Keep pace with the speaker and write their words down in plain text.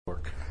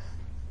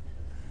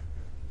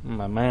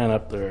My man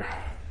up there.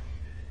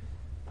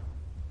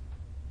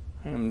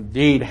 I'm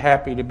indeed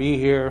happy to be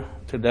here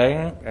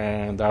today,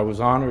 and I was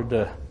honored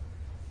that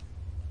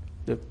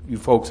you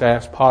folks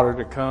asked Potter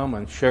to come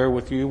and share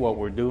with you what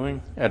we're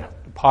doing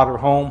at the Potter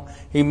home.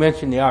 He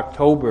mentioned the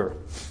October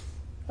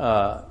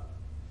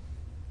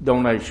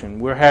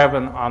donation. We're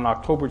having on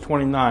October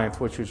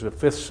 29th, which is the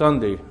fifth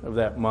Sunday of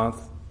that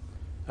month,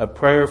 a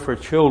Prayer for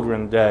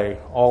Children Day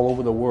all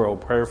over the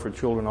world, prayer for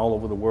children all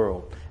over the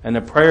world. And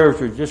the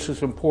prayers are just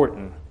as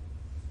important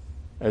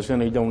as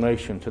any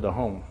donation to the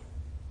home.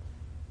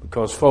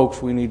 Because,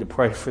 folks, we need to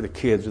pray for the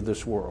kids of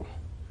this world.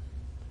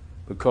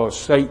 Because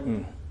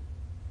Satan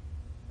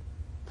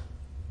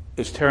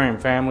is tearing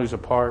families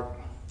apart,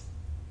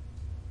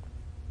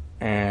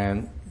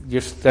 and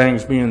just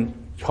things being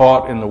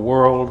taught in the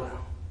world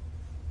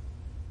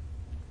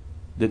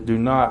that do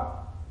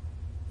not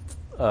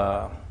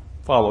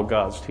follow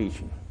God's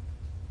teaching.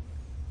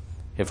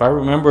 If I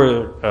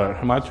remember,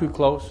 am I too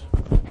close?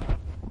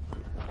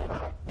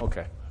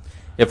 Okay.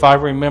 If I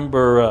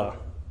remember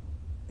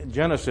in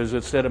Genesis,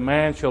 it said, a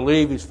man shall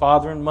leave his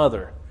father and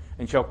mother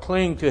and shall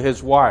cling to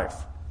his wife,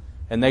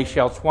 and they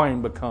shall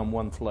twain become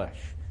one flesh.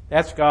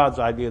 That's God's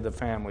idea of the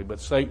family, but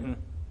Satan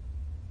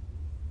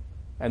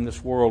and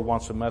this world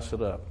wants to mess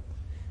it up.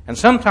 And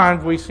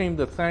sometimes we seem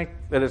to think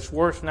that it's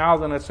worse now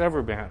than it's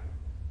ever been.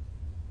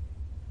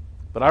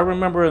 But I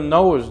remember in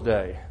Noah's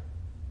day,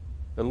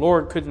 the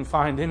Lord couldn't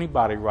find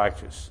anybody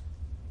righteous.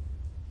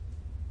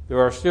 There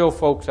are still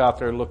folks out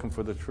there looking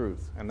for the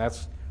truth, and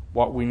that's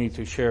what we need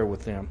to share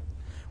with them.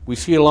 We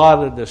see a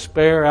lot of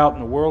despair out in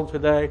the world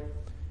today.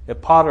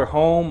 At Potter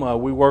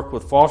Home, we work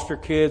with foster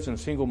kids and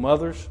single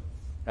mothers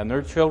and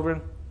their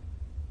children,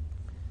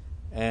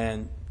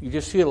 and you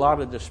just see a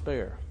lot of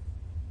despair.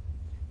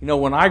 You know,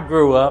 when I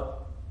grew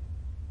up,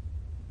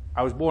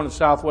 I was born in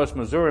Southwest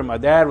Missouri. My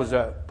dad was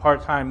a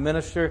part-time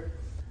minister,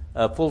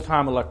 a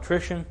full-time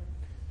electrician.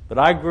 But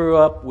I grew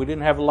up, we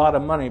didn't have a lot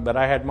of money, but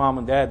I had mom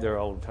and dad there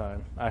all the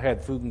time. I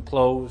had food and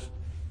clothes,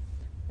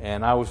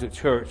 and I was at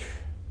church.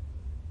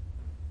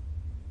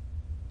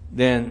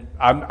 Then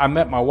I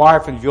met my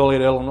wife in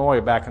Joliet, Illinois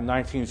back in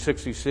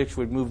 1966.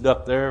 We'd moved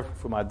up there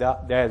for my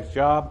dad's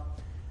job.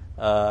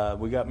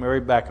 We got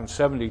married back in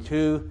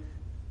 72.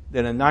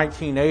 Then in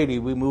 1980,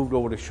 we moved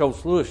over to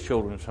Schultz Lewis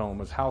Children's Home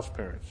as house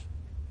parents.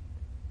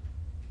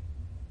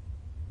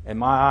 And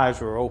my eyes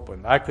were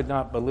opened. I could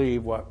not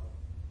believe what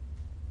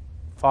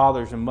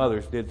fathers and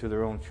mothers did to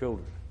their own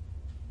children,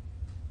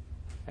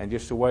 and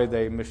just the way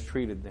they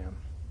mistreated them.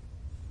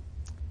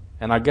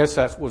 And I guess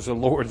that was the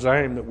Lord's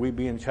aim, that we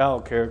be in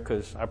child care,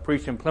 because I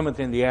preached in Plymouth,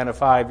 Indiana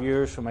 5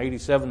 years, from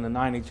 87 to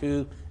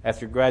 92,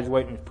 after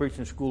graduating from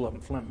preaching school up in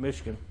Flint,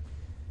 Michigan.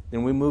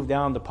 Then we moved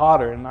down to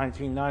Potter in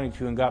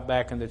 1992 and got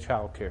back into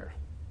child care.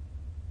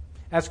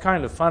 That's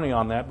kind of funny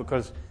on that,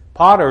 because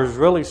Potter was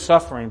really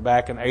suffering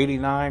back in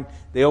 89.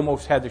 They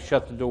almost had to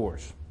shut the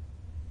doors.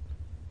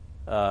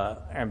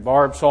 And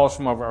Barb saw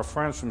some of our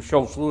friends from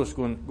Schultz Lewis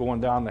going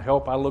down to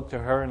help. I looked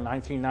at her in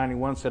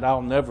 1991 and said,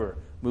 I'll never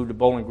move to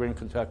Bowling Green,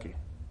 Kentucky.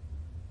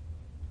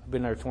 I've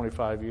been there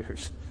 25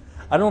 years.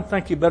 I don't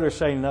think you better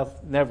say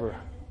never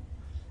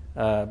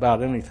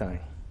about anything.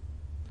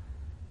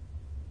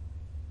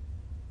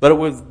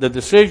 But the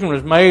decision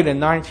was made in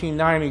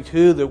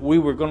 1992 that we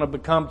were going to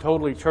become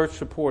totally church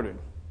supported.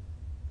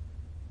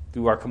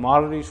 Through our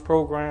commodities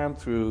program,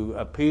 through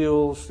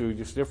appeals, through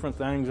just different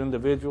things,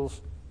 individuals.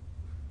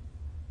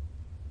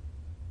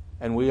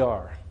 And we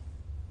are.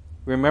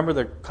 Remember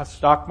the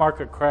stock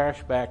market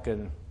crash back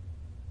in,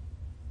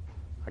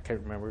 I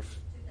can't remember.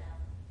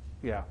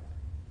 Yeah.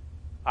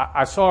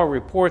 I saw a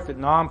report that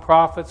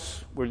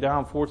nonprofits were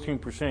down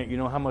 14%. You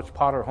know how much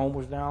Potter Home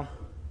was down?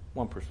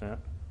 1%. And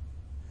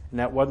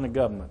that wasn't the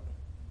government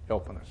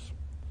helping us.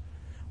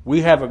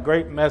 We have a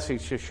great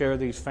message to share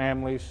these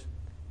families,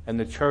 and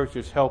the church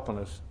is helping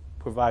us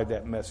provide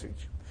that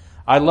message.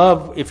 I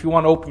love, if you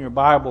want to open your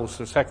Bibles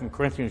to 2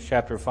 Corinthians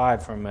chapter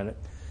 5 for a minute.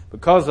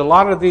 Because a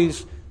lot of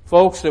these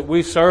folks that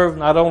we serve,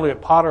 not only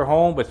at Potter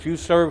Home, but you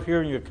serve here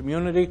in your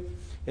community,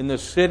 in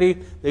this city,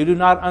 they do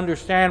not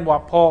understand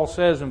what Paul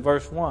says in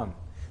verse 1.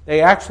 They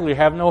actually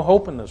have no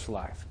hope in this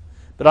life.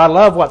 But I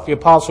love what the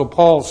Apostle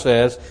Paul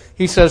says.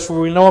 He says, for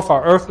we know if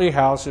our earthly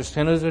house is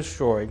sin is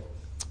destroyed,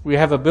 we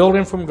have a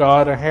building from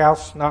God, a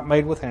house not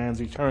made with hands,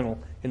 eternal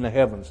in the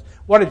heavens.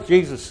 What did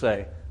Jesus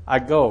say? I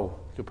go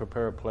to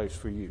prepare a place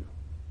for you.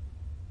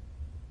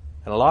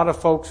 And a lot of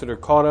folks that are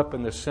caught up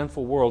in this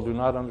sinful world do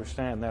not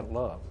understand that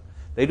love.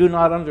 They do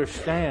not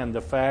understand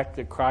the fact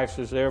that Christ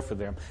is there for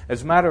them.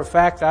 As a matter of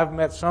fact, I've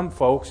met some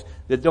folks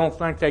that don't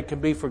think they can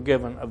be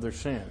forgiven of their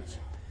sins.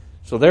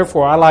 So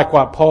therefore, I like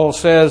what Paul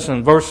says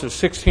in verses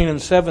 16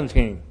 and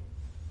 17.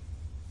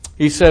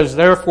 He says,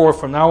 therefore,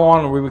 from now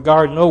on we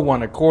regard no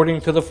one according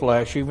to the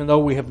flesh, even though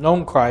we have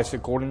known Christ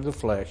according to the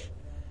flesh.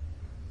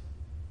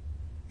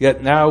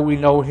 Yet now we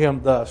know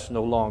him thus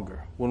no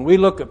longer. When we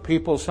look at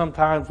people,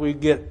 sometimes we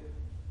get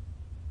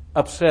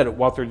upset at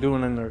what they're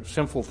doing in their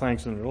sinful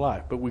things in their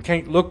life. But we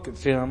can't look at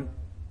them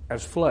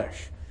as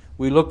flesh.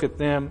 We look at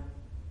them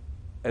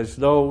as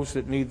those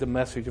that need the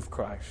message of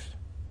Christ.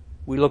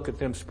 We look at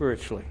them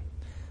spiritually.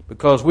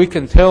 Because we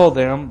can tell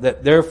them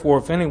that therefore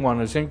if anyone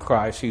is in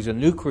Christ, he's a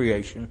new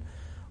creation.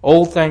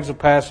 Old things have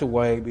passed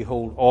away.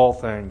 Behold, all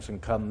things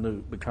become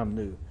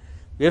new.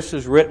 This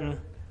is written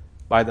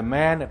by the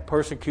man that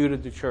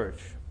persecuted the church,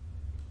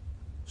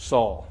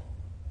 Saul,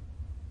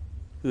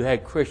 who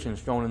had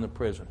Christians thrown into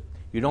prison.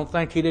 You don't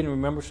think he didn't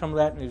remember some of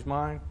that in his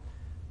mind?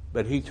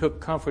 But he took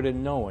comfort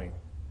in knowing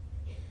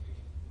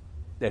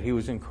that he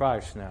was in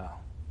Christ now.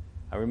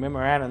 I remember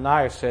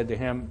Ananias said to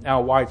him,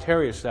 now why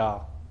tarriest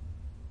thou?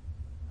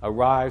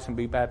 Arise and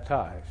be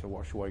baptized and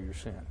wash away your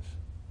sins.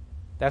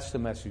 That's the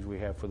message we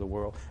have for the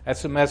world.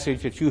 That's the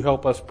message that you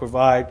help us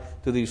provide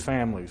to these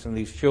families and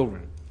these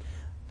children.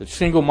 The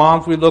single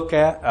moms we look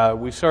at,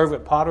 we serve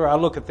at Potter, I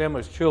look at them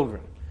as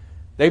children.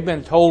 They've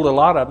been told, a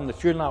lot of them,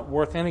 that you're not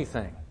worth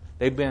anything.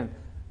 They've been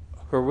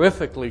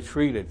horrifically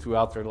treated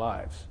throughout their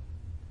lives.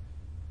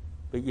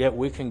 But yet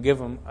we can give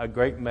them a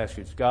great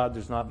message. God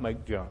does not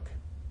make junk.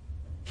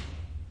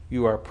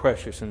 You are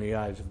precious in the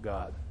eyes of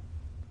God.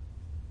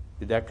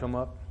 Did that come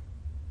up?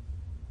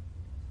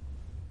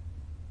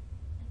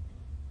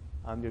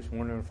 I'm just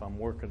wondering if I'm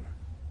working.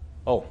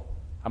 Oh,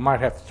 I might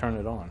have to turn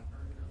it on.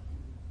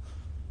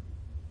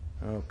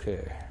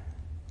 Okay.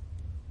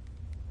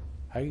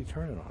 How do you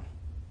turn it on?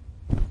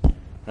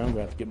 I'm going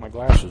to have to get my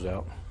glasses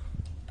out.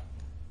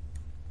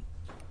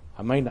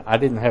 I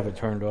didn't have it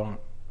turned on.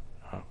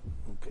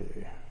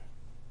 Okay.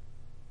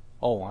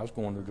 Oh, I was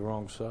going to the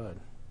wrong side.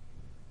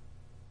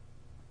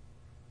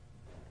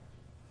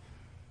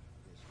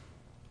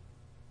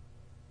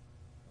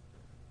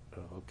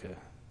 Okay.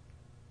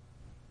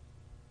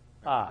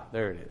 Ah,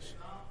 there it is.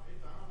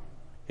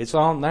 It's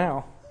on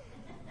now.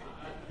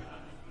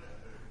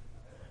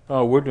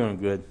 Oh, we're doing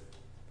good.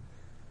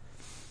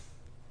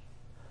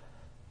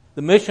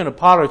 The mission of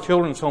Potter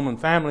Children's Home and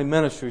Family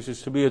Ministries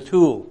is to be a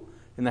tool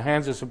in the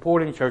hands of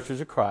supporting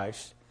churches of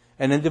Christ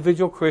and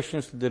individual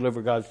Christians to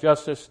deliver God's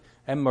justice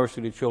and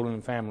mercy to children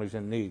and families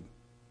in need.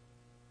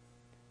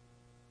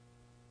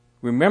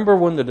 Remember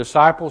when the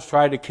disciples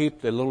tried to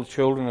keep the little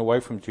children away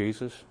from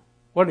Jesus?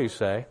 What did he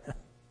say?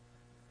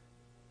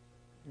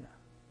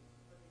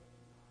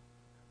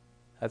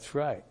 That's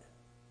right.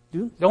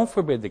 Don't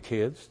forbid the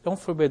kids. Don't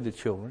forbid the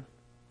children.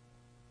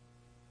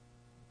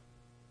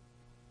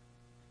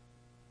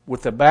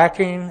 With the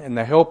backing and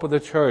the help of the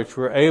church,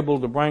 we're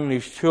able to bring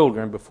these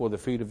children before the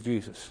feet of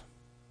Jesus.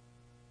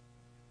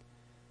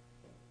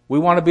 We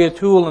want to be a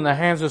tool in the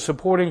hands of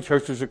supporting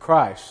churches of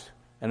Christ.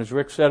 And as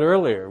Rick said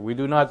earlier, we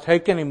do not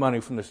take any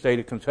money from the state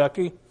of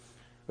Kentucky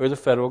or the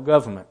federal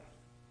government.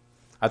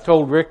 I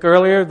told Rick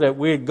earlier that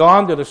we had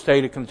gone to the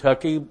state of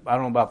Kentucky, I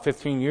don't know, about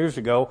 15 years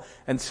ago,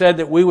 and said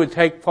that we would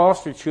take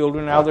foster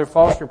children out of their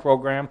foster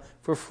program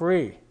for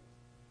free.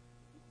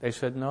 They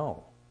said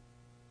no.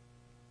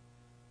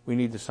 We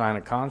need to sign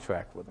a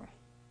contract with them.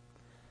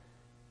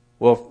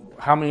 Well,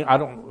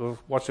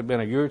 what's it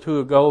been, a year or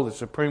two ago, the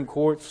Supreme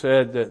Court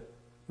said that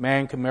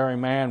man can marry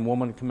man,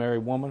 woman can marry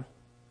woman.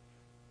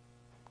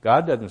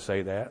 God doesn't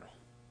say that,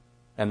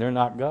 and they're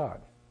not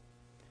God.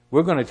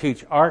 We're going to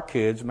teach our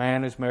kids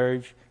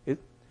marriage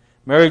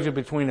is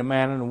between a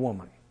man and a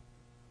woman.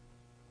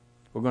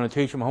 We're going to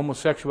teach them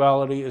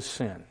homosexuality is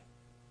sin.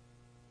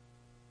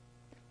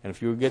 And if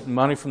you were getting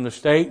money from the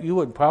state,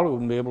 you probably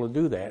wouldn't be able to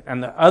do that.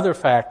 And the other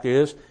fact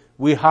is,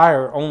 we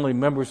hire only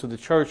members of the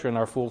church in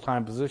our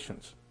full-time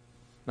positions.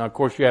 Now, of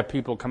course, you have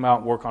people come out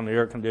and work on the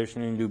air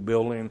conditioning, do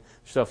building,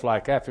 stuff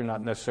like that. They're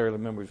not necessarily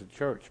members of the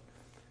church.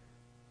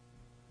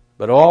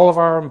 But all of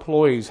our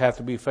employees have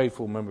to be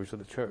faithful members of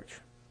the church.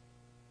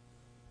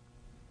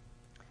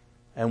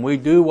 And we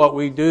do what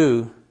we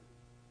do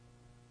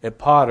at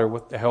Potter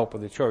with the help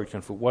of the church.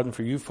 And if it wasn't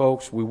for you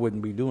folks, we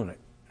wouldn't be doing it.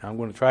 Now, I'm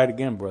going to try it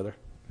again, brother.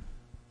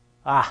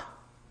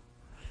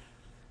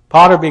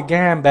 Potter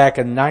began back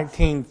in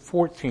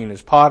 1914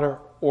 as Potter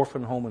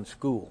Orphan Home and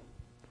School.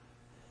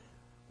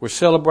 We're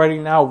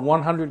celebrating now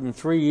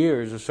 103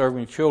 years of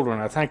serving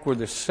children. I think we're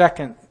the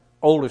second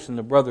oldest in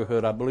the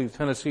brotherhood. I believe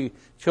Tennessee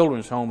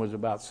Children's Home is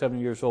about 7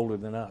 years older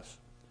than us.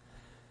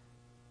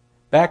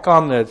 Back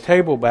on the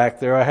table back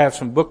there, I have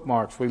some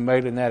bookmarks we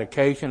made in that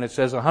occasion. It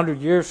says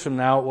 100 years from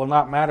now, it will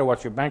not matter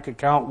what your bank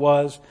account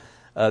was,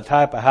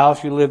 type of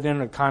house you lived in,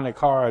 or kind of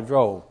car I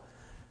drove.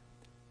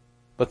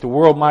 But the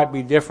world might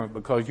be different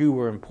because you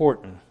were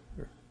important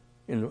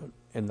in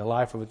the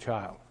life of a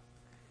child.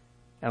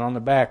 And on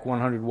the back,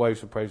 100 ways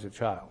to praise a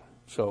child.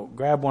 So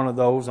grab one of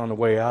those on the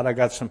way out. I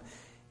got some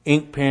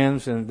ink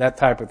pens and that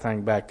type of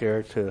thing back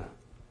there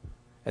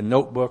and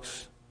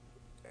notebooks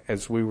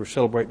as we were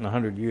celebrating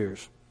 100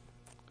 years.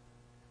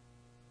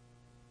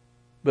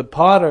 But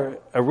Potter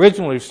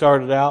originally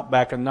started out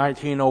back in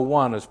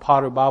 1901 as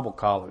Potter Bible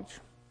College.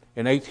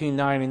 In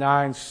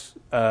 1899,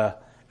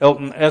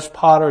 Elton S.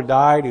 Potter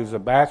died. He was a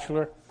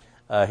bachelor.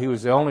 He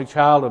was the only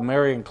child of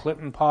Mary and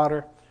Clinton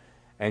Potter,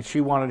 and she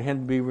wanted him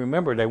to be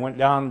remembered. They went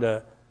down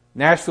to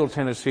Nashville,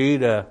 Tennessee,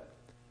 to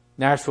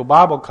Nashville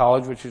Bible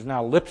College, which is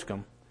now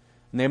Lipscomb,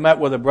 and they met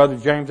with a brother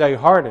James A.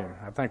 Harding.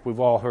 I think we've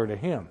all heard of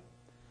him.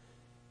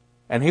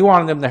 And he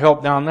wanted them to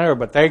help down there,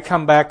 but they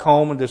come back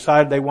home and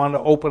decided they wanted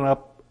to open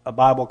up a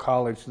Bible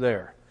college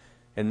there.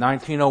 In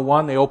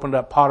 1901, they opened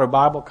up Potter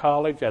Bible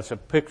College. That's a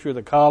picture of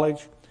the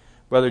college.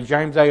 Brother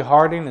James A.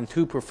 Harding and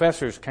 2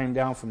 professors came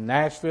down from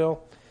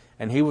Nashville,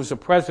 and he was the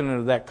president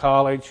of that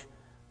college,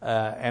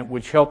 and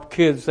which helped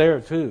kids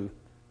there too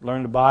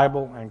learn the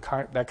Bible and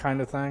that kind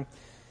of thing.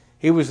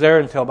 He was there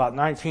until about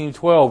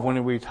 1912 when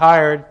he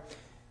retired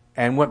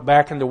and went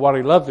back into what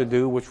he loved to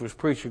do, which was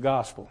preach the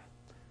gospel.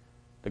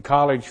 The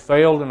college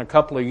failed in a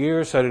couple of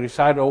years, so they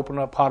decided to open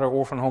up Potter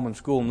Orphan Home and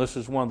School, and this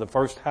is one of the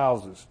first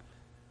houses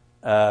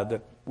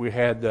that we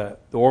had the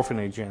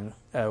orphanage in.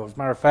 As a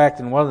matter of fact,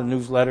 in one of the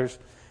newsletters,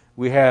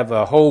 we have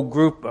a whole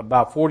group,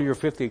 about 40 or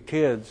 50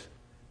 kids,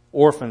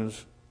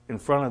 orphans, in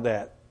front of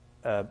that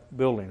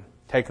building,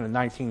 taken in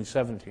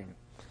 1917.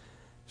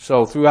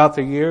 So throughout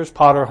the years,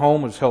 Potter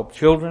Home has helped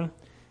children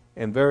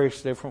in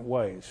various different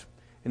ways.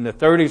 In the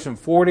 30s and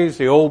 40s,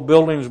 the old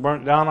buildings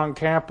burnt down on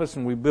campus,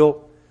 and we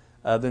built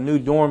the new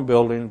dorm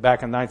building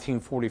back in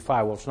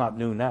 1945. Well, it's not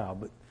new now,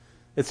 but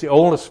it's the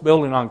oldest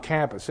building on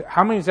campus.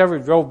 How many's ever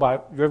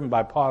driven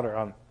by Potter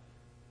on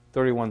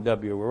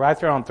 31W? We're right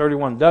there on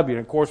 31W, and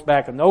of course,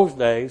 back in those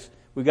days,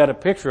 we got a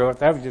picture of it.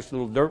 That was just a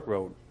little dirt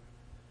road,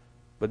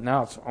 but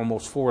now it's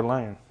almost 4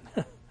 lane.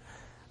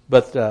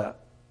 But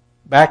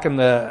back in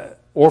the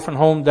orphan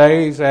home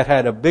days, that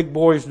had a big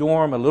boys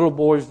dorm, a little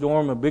boys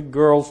dorm, a big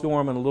girls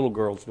dorm, and a little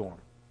girls dorm.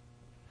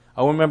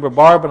 I remember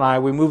Barb and I,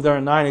 we moved there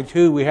in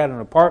 92, we had an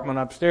apartment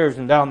upstairs,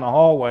 and down the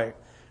hallway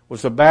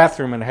was a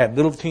bathroom, and it had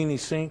little teeny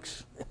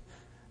sinks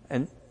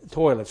and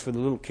toilets for the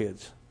little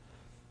kids.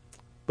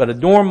 But a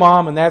dorm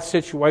mom in that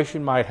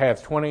situation might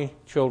have 20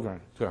 children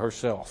to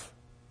herself.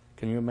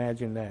 Can you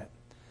imagine that?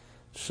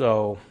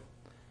 So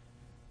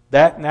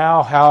that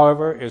now,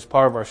 however, is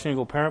part of our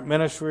single parent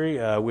ministry.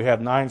 We have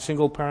 9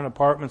 single parent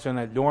apartments in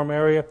that dorm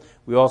area.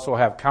 We also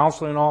have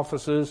counseling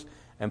offices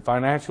and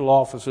financial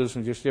offices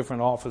and just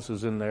different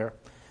offices in there.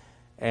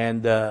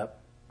 And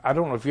I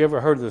don't know if you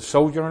ever heard of the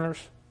Sojourners.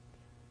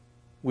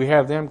 We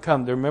have them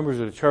come. They're members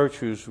of the church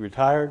who's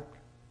retired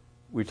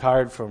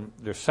from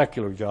their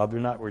secular job.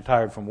 They're not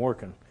retired from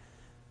working.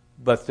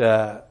 But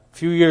a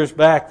few years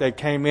back, they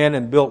came in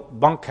and built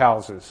bunk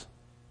houses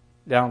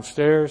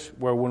downstairs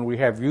where when we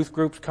have youth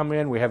groups come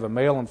in, we have a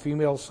male and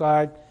female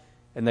side,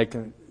 and they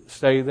can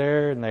stay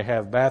there, and they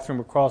have bathroom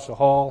across the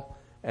hall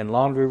and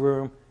laundry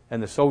room,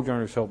 and the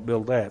Sojourners help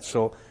build that.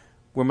 So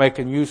we're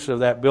making use of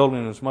that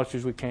building as much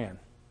as we can.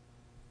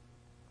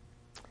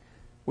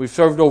 We've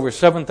served over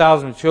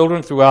 7,000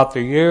 children throughout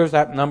the years.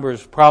 That number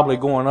is probably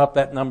going up.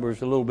 That number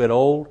is a little bit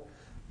old.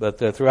 But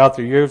throughout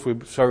the years,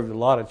 we've served a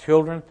lot of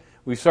children.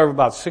 We serve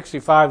about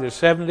 65 to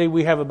 70.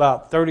 We have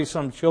about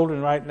 30-some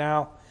children right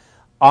now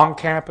on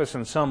campus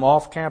and some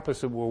off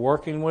campus that we're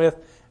working with.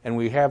 And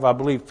we have, I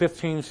believe,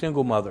 15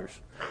 single mothers.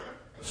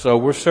 So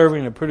we're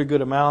serving a pretty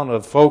good amount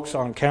of folks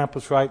on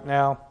campus right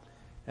now.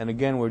 And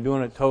again, we're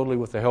doing it totally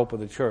with the help of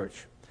the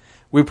church.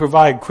 We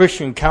provide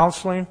Christian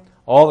counseling.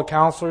 All the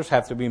counselors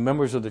have to be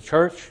members of the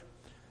church.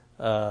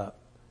 And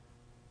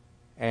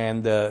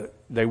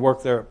they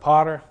work there at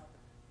Potter.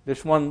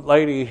 This one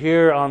lady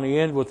here on the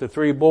end with the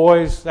 3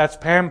 boys, that's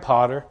Pam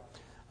Potter.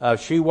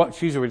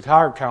 She's a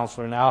retired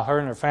counselor now. Her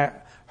and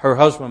her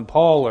husband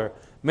Paul are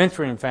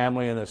mentoring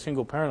family in a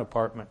single parent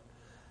apartment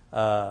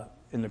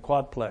in the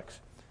Quadplex.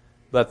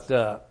 But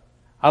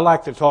I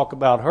like to talk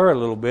about her a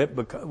little bit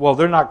because, well,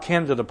 they're not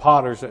kin to the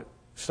Potters that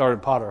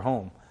started Potter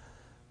Home.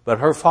 But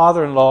her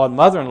father-in-law and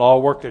mother-in-law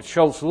worked at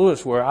Schultz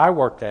Lewis, where I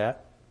worked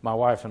at, my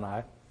wife and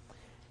I.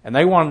 And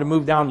they wanted to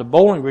move down to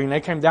Bowling Green. They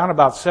came down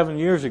about 7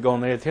 years ago,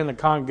 and they attend the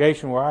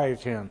congregation where I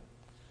attend.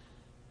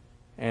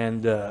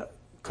 And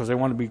because they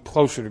want to be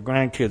closer to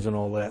grandkids and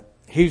all that.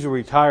 He's a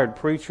retired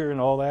preacher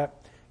and all that.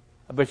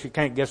 I bet you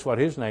can't guess what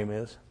his name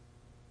is.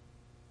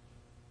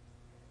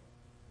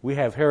 We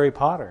have Harry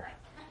Potter.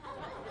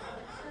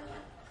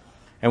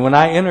 And when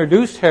I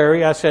introduced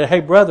Harry, I said, "Hey,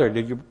 brother,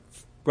 did you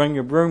bring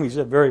your broom?" He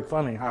said, "Very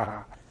funny,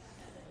 haha."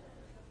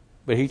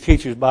 But he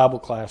teaches Bible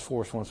class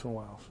for us once in a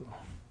while. So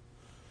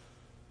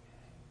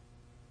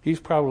he's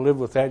probably lived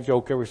with that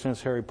joke ever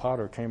since Harry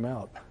Potter came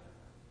out.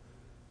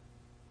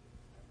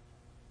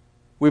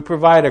 We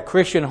provide a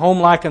Christian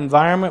home-like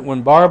environment.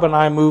 When Barb and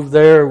I moved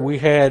there, we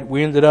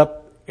ended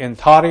up in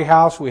Toddy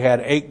House. We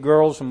had 8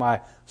 girls and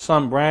my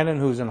son Brandon,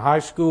 who's in high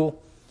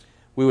school.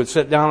 We would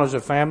sit down as a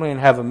family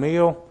and have a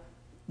meal.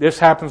 This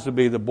happens to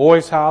be the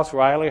boys' house,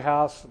 Riley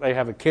House. They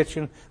have a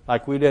kitchen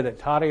like we did at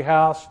Toddy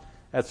House.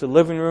 That's the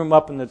living room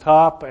up in the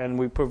top, and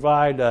we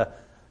provide, the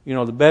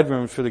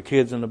bedrooms for the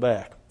kids in the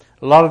back.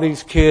 A lot of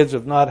these kids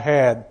have not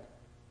had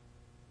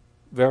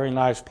very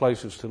nice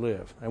places to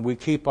live, and we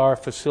keep our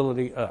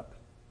facility up.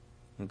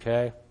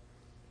 Okay?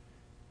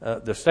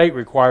 The state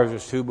requires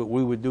us to, but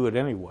we would do it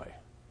anyway.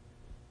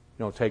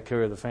 Take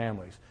care of the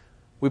families.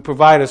 We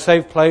provide a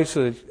safe place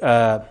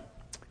for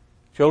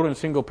children,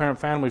 single-parent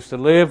families to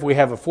live. We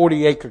have a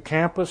 40-acre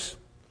campus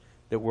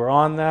that we're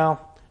on now.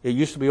 It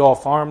used to be all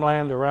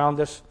farmland around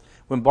us.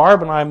 When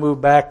Barb and I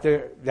moved back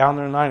there, down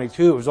there in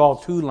 92, it was all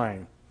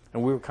 2-lane.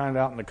 and we were kind of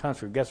out in the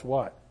country. Guess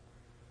what?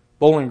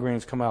 Bowling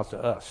Greens come out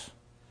to us.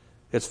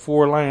 It's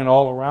 4-lane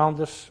all around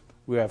us.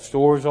 We have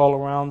stores all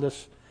around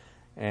us,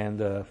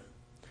 and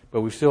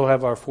but we still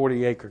have our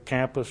 40-acre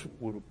campus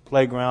with a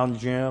playground,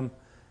 gym,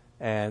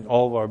 and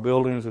all of our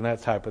buildings and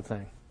that type of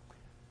thing.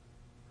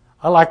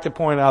 I like to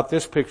point out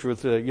this picture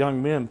with the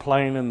young men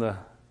playing in the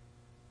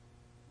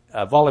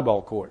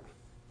volleyball court.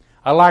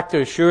 I like to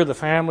assure the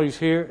families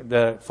here,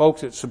 the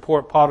folks that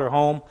support Potter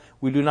Home,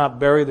 we do not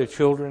bury the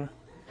children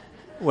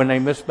when they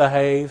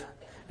misbehave.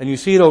 And you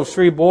see those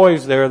 3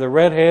 boys there, the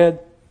redhead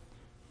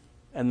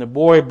and the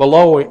boy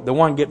below it, the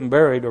one getting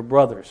buried, are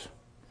brothers.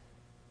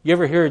 You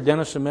ever hear of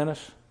Dennis the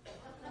Menace?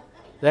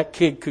 That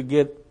kid could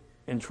get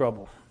in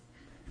trouble.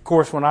 Of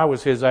course, when I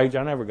was his age,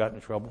 I never got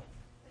in trouble.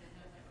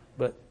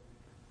 But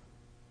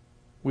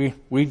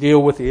we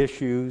deal with the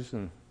issues,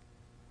 and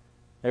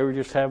they were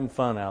just having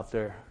fun out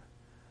there.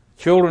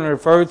 Children are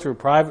referred through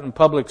private and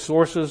public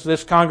sources.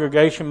 This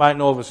congregation might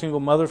know of a single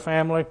mother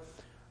family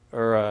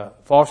or a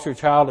foster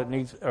child that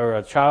needs, or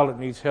a child that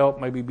needs help,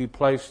 maybe be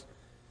placed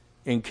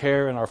in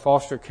care in our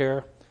foster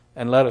care,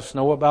 and let us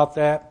know about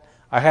that.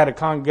 I had a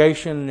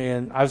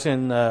congregation I was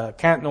in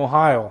Canton,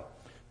 Ohio,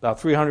 about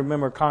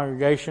 300-member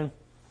congregation,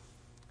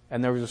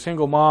 and there was a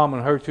single mom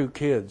and her 2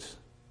 kids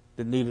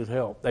that needed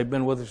help. They've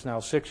been with us now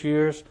 6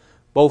 years.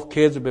 Both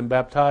kids have been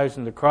baptized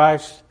into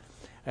Christ.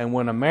 And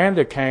when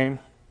Amanda came,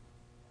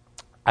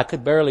 I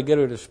could barely get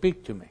her to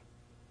speak to me.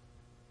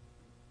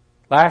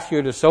 Last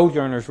year, the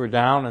Sojourners were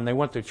down, and they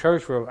went to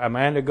church where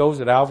Amanda goes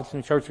at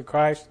Alverton Church of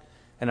Christ,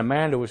 and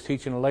Amanda was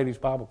teaching a ladies'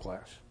 Bible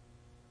class.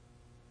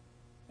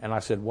 And I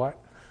said, what?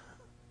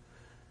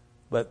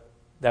 But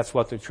that's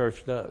what the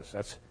church does.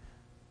 That's,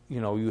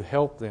 you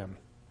help them.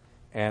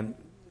 And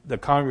the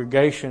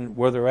congregation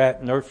where they're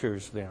at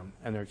nurtures them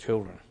and their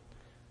children.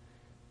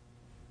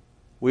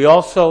 We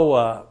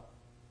also,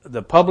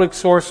 the public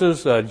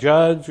sources, a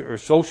judge or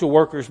social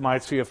workers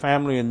might see a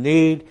family in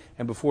need,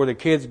 and before the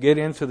kids get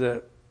into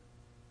the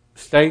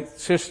state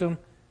system,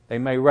 they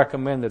may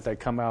recommend that they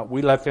come out.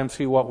 We let them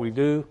see what we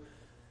do.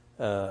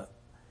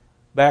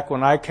 Back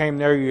when I came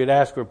there, you'd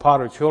ask where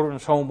Potter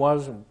Children's Home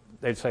was, and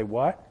they'd say,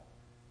 what?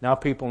 Now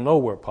people know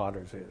where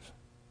Potter's is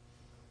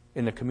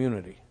in the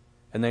community,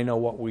 and they know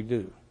what we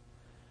do.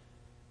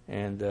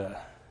 And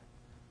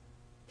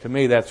to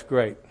me, that's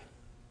great.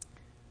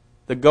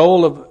 The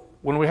goal of,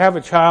 when we have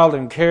a child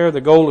in care,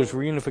 the goal is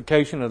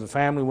reunification of the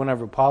family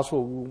whenever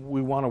possible.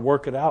 We want to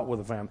work it out with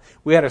the family.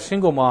 We had a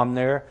single mom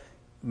there,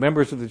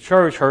 members of the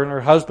church, her and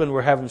her husband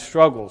were having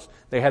struggles.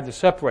 They had to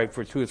separate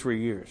for 2 or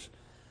 3 years.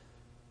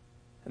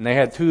 And they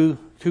had two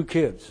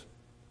kids.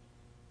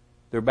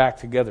 They're back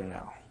together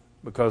now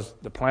because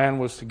the plan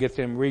was to get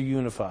them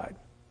reunified.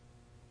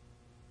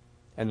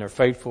 And they're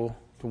faithful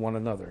to one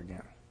another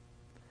again.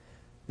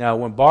 Now,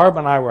 when Barb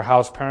and I were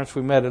house parents,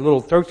 we met a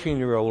little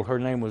 13-year-old. Her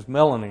name was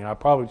Melanie. I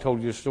probably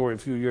told you this story a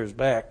few years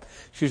back.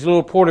 She's a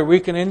little Puerto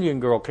Rican Indian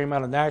girl, came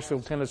out of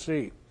Nashville,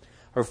 Tennessee.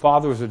 Her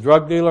father was a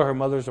drug dealer. Her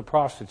mother's a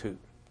prostitute.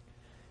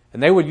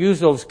 And they would use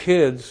those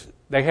kids.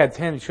 They had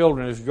 10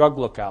 children as drug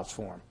lookouts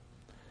for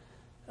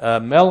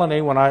them.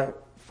 Melanie, when I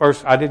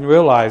didn't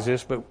realize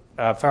this, but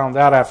I found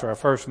out after I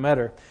first met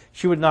her,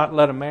 she would not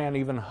let a man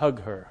even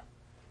hug her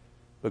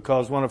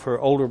because one of her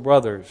older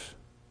brothers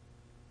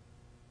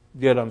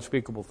did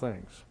unspeakable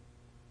things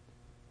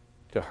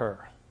to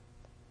her.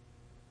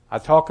 I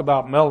talk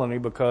about Melanie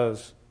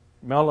because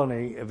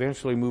Melanie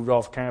eventually moved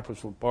off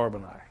campus with Barb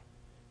and I,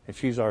 and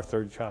she's our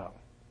 3rd child.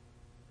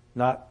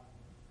 Not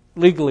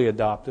legally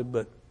adopted,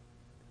 but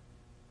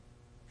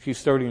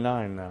she's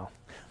 39 now.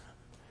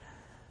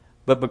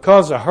 But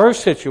because of her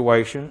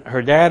situation,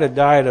 her dad had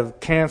died of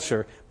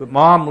cancer, but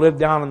Mom lived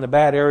down in the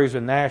bad areas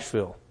of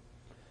Nashville.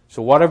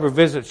 So whatever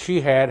visits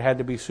she had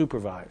to be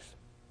supervised.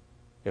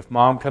 If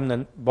Mom come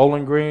to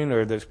Bowling Green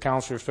or the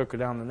counselors took her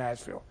down to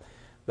Nashville.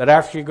 But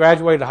after she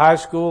graduated high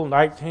school,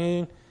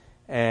 19,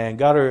 and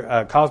got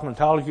her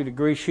cosmetology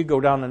degree, she'd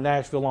go down to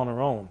Nashville on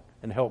her own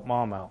and help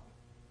Mom out.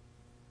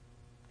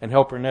 And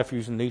help her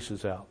nephews and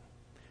nieces out.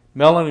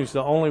 Melanie's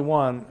the only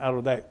one out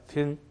of that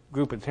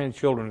group of 10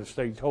 children that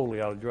stayed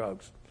totally out of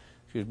drugs.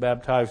 She was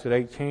baptized at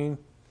 18,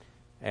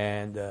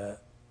 and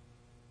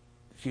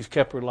she's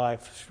kept her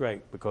life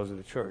straight because of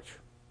the church.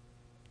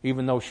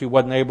 Even though she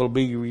wasn't able to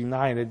be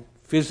reunited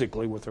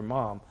physically with her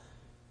mom,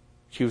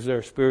 she was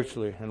there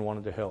spiritually and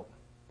wanted to help.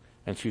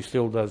 And she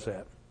still does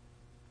that.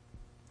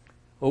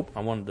 Oh,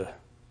 I wanted to,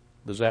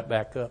 does that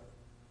back up?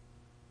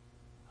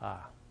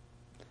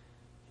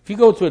 If you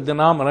go to a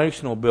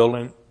denominational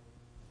building,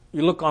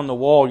 you look on the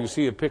wall, you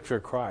see a picture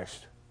of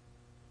Christ.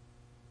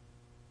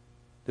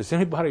 Does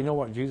anybody know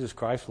what Jesus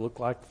Christ looked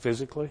like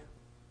physically?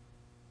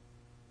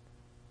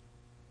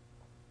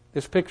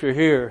 This picture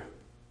here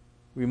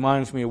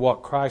reminds me of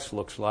what Christ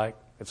looks like.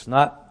 It's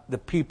not the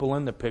people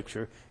in the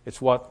picture,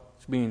 it's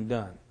what's being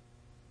done.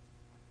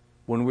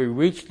 When we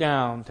reach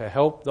down to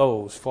help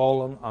those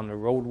fallen on the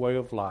roadway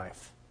of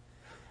life,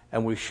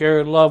 and we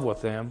share love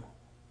with them,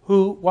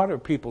 what are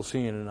people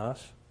seeing in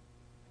us?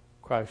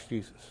 Christ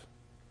Jesus.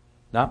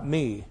 Not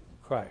me,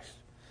 Christ.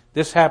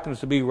 This happens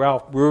to be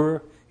Ralph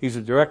Brewer. He's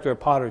the director of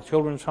Potter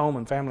Children's Home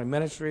and Family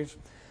Ministries.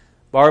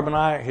 Barb and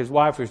I, his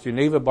wife is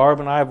Geneva. Barb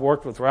and I have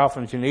worked with Ralph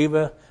in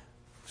Geneva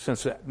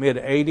since the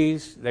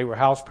mid-'80s. They were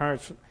house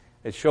parents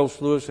at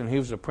Schultz Lewis, and he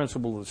was the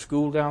principal of the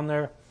school down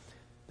there.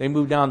 They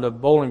moved down to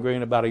Bowling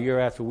Green about a year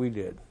after we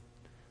did.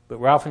 But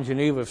Ralph and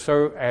Geneva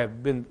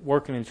have been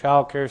working in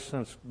child care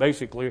since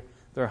basically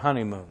their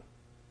honeymoon.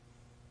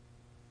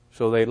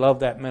 So they love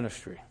that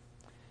ministry.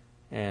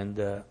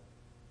 And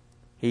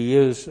he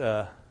is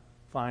a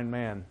fine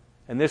man.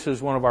 And this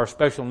is one of our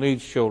special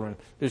needs children.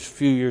 Just a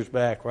few years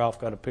back, Ralph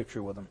got a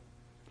picture with him.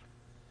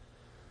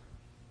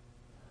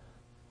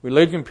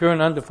 Religion pure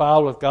and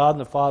undefiled with God and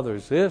the Father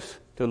is this: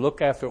 to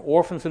look after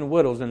orphans and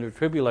widows in their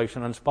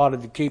tribulation,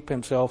 unspotted to keep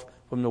himself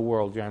from the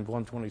world, James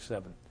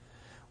 1:27.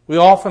 We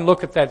often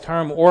look at that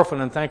term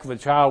orphan and think of a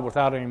child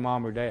without any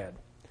mom or dad.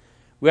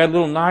 We had a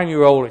little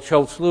 9-year-old at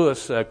Schultz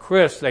Lewis,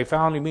 Chris. They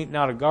found him eating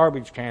out of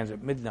garbage cans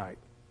at midnight,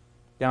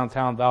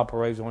 downtown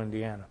Valparaiso,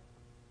 Indiana.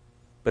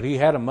 But he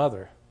had a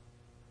mother.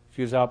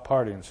 She was out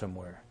partying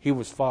somewhere. He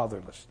was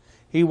fatherless.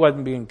 He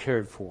wasn't being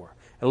cared for.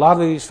 A lot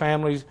of these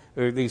families,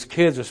 or these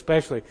kids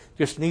especially,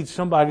 just need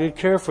somebody to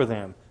care for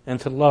them and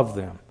to love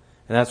them.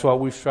 And that's what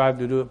we strive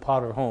to do at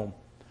Potter Home.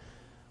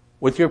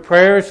 With your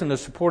prayers and the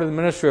support of the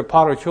ministry of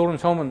Potter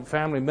Children's Home and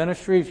Family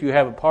Ministries, you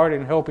have a part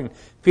in helping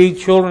feed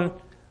children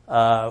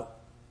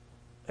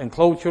and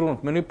clothe children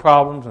with many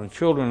problems and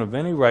children of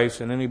any race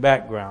and any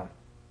background.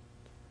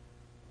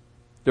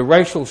 The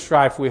racial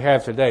strife we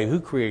have today, who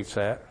creates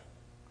that?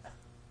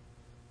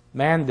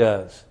 Man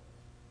does.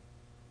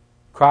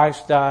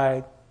 Christ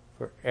died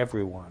for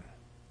everyone.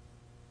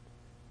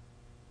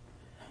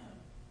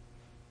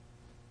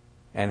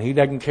 And he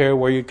doesn't care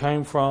where you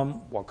came from,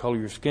 what color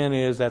your skin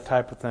is, that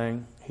type of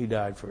thing. He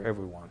died for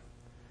everyone.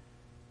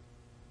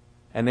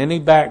 And any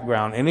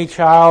background, any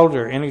child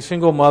or any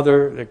single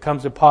mother that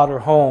comes to Potter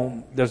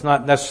Home does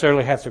not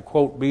necessarily have to,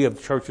 quote, be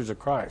of Churches of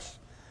Christ.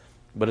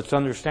 But it's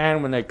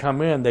understand when they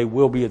come in, they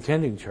will be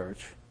attending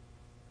church.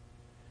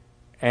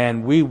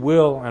 And we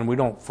will, and we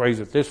don't phrase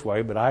it this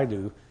way, but I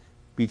do,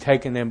 be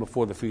taking them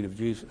before the feet of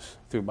Jesus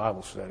through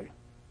Bible study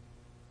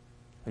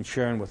and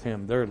sharing with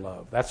him their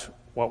love. That's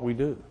what we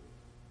do.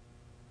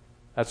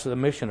 That's the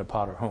mission of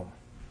Potter Home,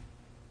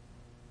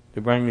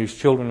 to bring these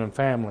children and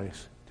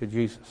families to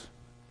Jesus.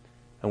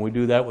 And we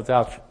do that with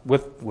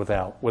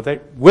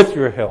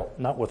your help,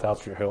 not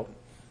without your help.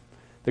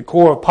 The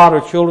core of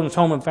Potter Children's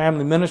Home and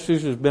Family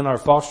Ministries has been our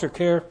foster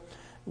care.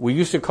 We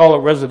used to call it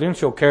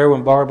residential care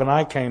when Barb and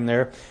I came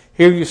there.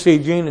 Here you see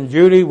Jean and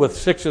Judy with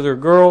 6 of their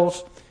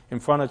girls in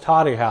front of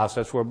Toddy House.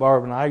 That's where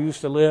Barb and I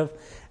used to live.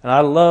 And I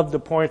love to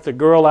point the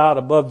girl out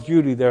above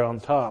Judy there on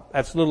top.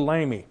 That's little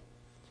Amy.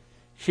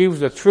 She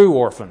was a true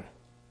orphan,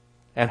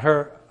 and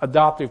her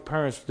adoptive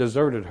parents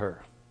deserted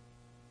her.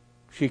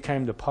 She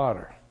came to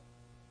Potter.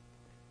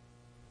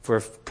 For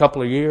a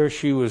couple of years,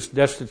 she was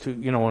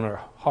destitute, in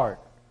her heart.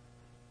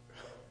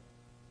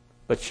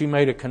 But she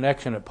made a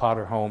connection at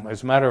Potter Home.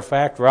 As a matter of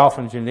fact, Ralph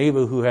and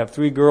Geneva, who have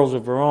 3 girls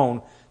of her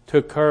own,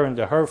 took her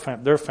into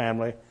their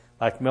family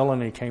like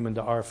Melanie came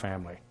into our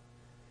family.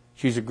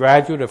 She's a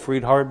graduate of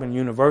Freed-Hardeman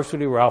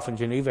University. Ralph and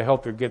Geneva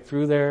helped her get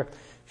through there.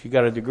 She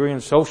got a degree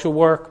in social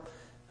work.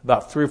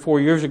 About 3 or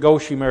 4 years ago,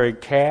 she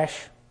married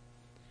Cash.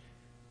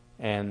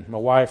 And my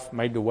wife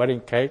made the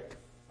wedding cake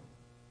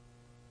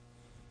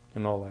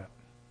and all that.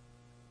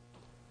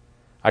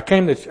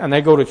 And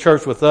they go to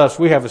church with us.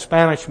 We have a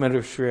Spanish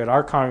ministry at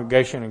our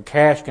congregation, and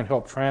Cash can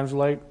help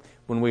translate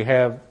when we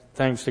have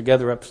things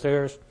together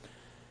upstairs.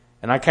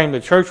 And I came to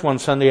church one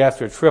Sunday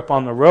after a trip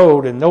on the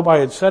road, and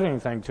nobody had said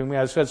anything to me.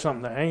 I said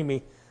something to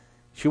Amy.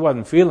 She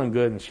wasn't feeling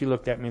good, and she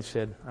looked at me and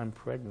said, "I'm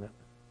pregnant."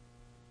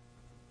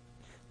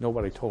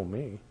 Nobody told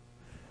me.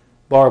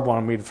 Barb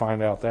wanted me to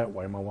find out that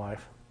way, my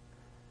wife.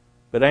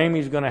 But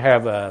Amy's going to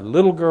have a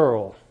little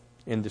girl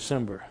in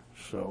December,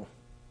 so.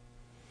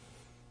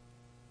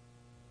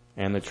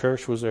 And the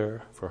church was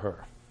there for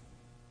her.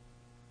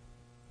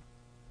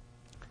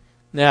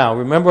 Now,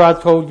 remember I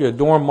told you a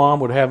dorm mom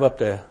would have up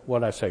to,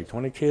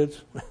 20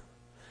 kids?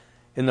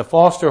 In the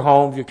foster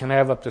homes, you can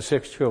have up to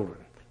 6 children.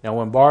 Now,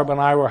 when Barb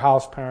and I were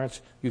house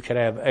parents, you could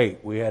have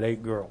 8. We had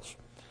 8 girls.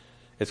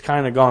 It's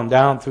kind of gone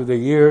down through the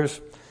years.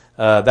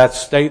 That's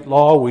state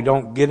law. We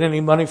don't get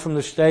any money from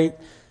the state,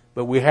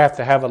 but we have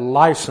to have a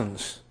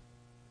license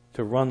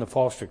to run the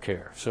foster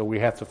care. So we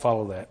have to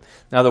follow that.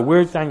 Now, the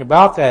weird thing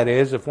about that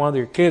is if one of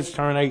your kids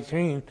turn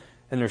 18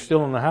 and they're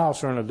still in the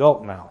house, they're an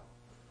adult now.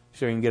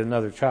 So you can get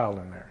another child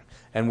in there.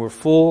 And we're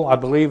full. I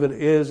believe it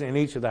is in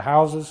each of the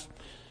houses.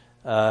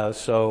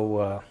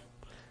 So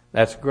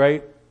that's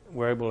great.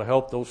 We're able to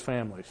help those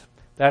families.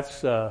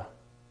 That's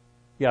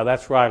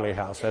Riley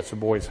House. That's the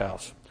boys'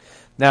 house.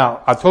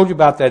 Now, I told you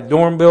about that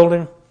dorm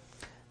building.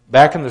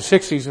 Back in the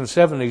 60s and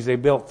 70s, they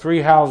built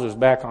 3 houses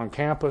back on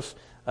campus.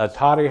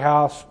 Toddy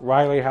House,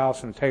 Riley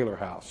House, and Taylor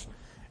House.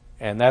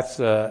 And that's,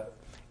 those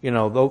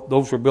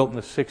were built in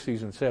the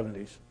 60s and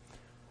 70s.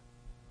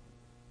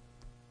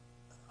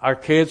 Our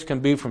kids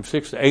can be from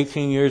 6 to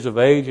 18 years of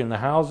age in the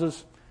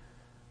houses.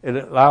 It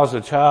allows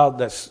a child,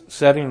 that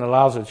setting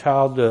allows a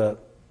child to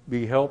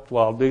be helped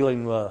while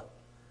dealing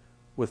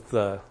with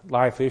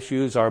life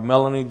issues. Our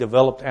Melanie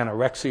developed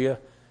anorexia,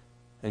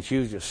 and she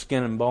was just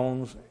skin and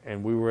bones,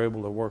 and we were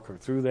able to work her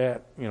through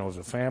that, as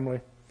a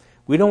family.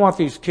 We don't want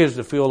these kids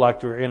to feel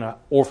like they're in an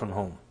orphan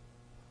home.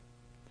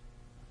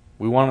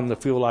 We want them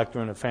to feel like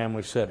they're in a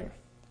family setting.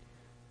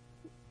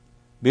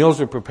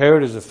 Meals are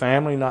prepared as a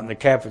family, not in the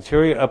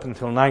cafeteria. Up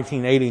until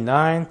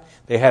 1989,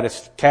 they had a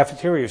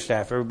cafeteria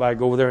staff. Everybody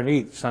go over there and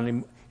eat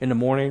Sunday in the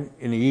morning,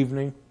 in the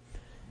evening,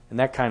 and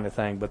that kind of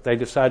thing. But they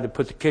decided to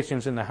put the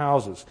kitchens in the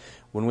houses.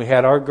 When we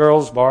had our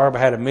girls, Barb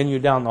had a menu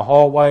down the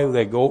hallway.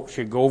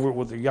 She'd go over it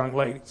with the young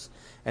ladies,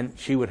 and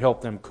she would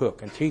help them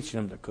cook and teach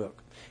them to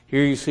cook.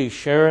 Here you see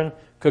Sharon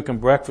cooking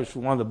breakfast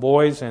with one of the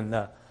boys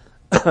in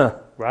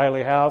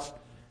Riley house.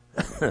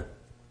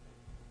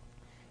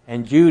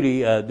 And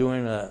Judy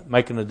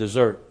making a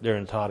dessert there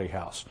in Toddy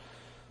house.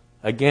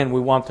 Again, we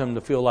want them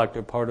to feel like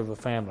they're part of a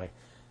family.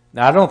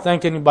 Now, I don't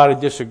think anybody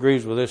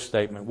disagrees with this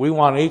statement. We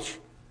want each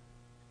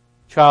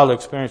child to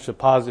experience a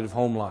positive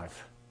home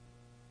life.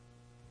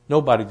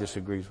 Nobody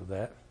disagrees with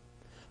that.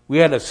 We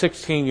had a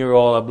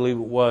 16-year-old, I believe it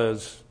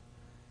was,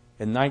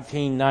 in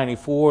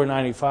 1994,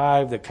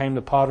 95, that came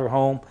to Potter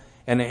Home,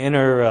 and in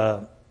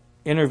her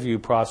interview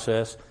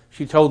process,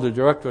 she told the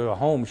director of the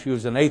home she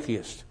was an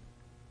atheist.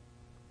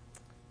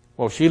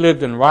 Well, she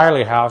lived in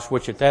Riley House,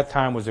 which at that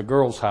time was a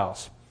girls'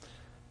 house.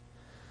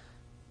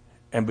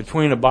 And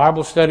between a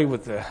Bible study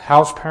with the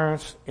house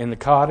parents in the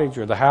cottage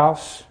or the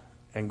house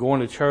and going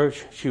to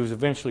church, she was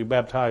eventually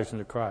baptized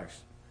into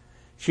Christ.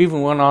 She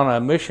even went on a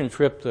mission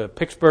trip to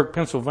Pittsburgh,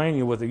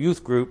 Pennsylvania with a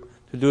youth group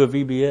to do a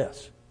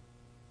VBS.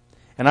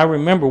 And I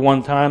remember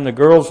one time the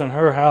girls in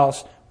her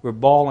house were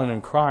bawling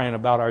and crying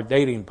about our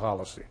dating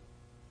policy.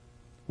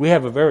 We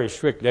have a very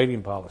strict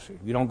dating policy.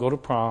 You don't go to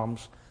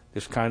proms,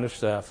 this kind of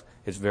stuff.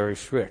 It's very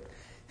strict.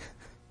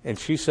 And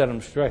she set them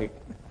straight.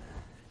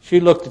 She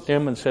looked at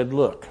them and said,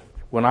 look,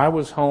 when I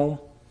was home,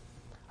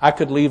 I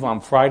could leave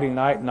on Friday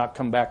night and not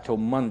come back till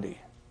Monday.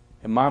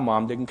 And my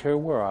mom didn't care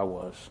where I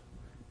was.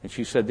 And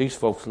she said, these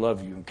folks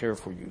love you and care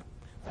for you.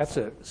 That's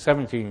a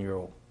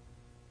 17-year-old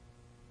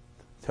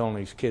telling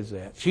these kids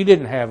that. She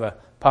didn't have a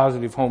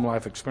positive home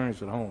life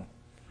experience at home.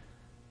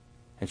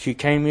 And she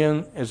came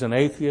in as an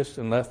atheist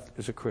and left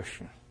as a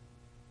Christian.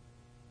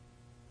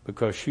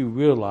 Because she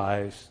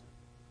realized,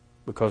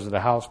 because of the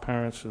house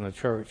parents and the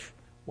church,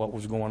 what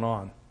was going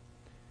on.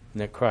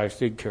 And that Christ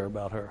did care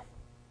about her.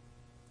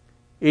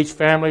 Each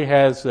family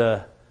has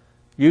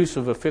use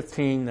of a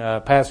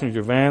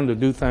 15-passenger van to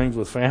do things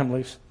with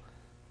families.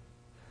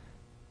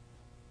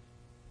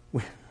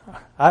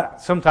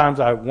 Sometimes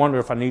I wonder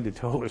if I need to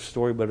tell this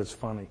story, but it's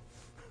funny.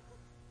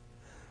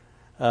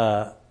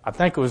 I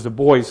think it was the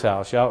boys'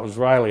 house. Yeah, it was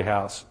Riley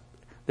house.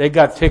 They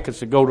got tickets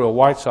to go to a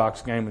White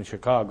Sox game in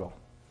Chicago.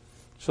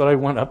 So they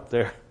went up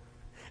there,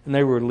 and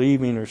they were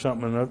leaving or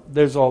something. And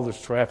there's all this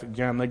traffic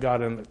jam. They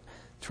got in the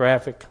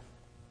traffic,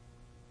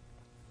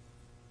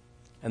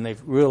 and they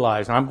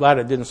realized, and I'm glad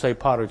it didn't say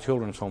Potter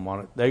Children's Home on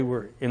it, they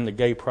were in the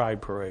gay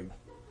pride parade.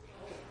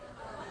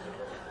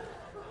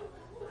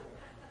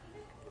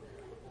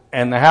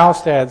 And the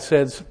house dad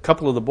said, a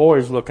couple of the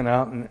boys looking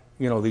out, and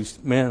these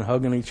men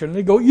hugging each other, and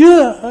they go,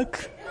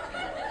 yuck.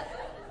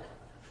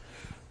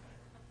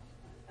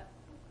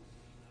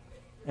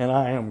 And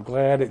I am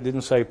glad it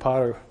didn't say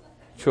Potter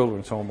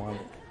Children's Home on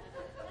it.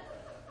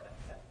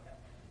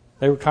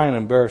 They were kind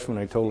of embarrassed when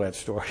they told that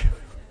story.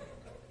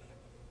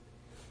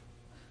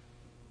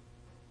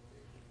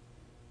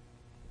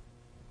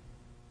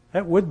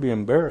 That would be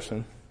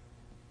embarrassing.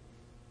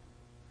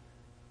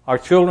 Our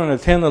children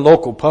attend the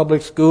local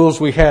public schools.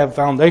 We have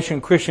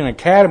Foundation Christian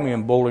Academy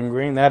in Bowling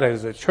Green. That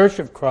is a Church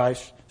of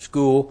Christ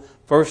school.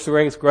 1st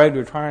through 8th grade,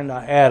 we're trying to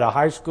add a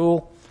high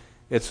school.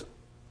 It's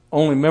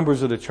only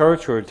members of the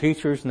church or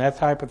teachers and that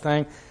type of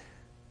thing.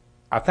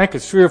 I think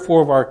it's 3 or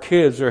 4 of our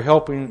kids are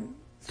helping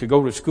to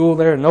go to school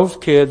there. And those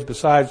kids,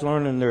 besides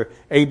learning their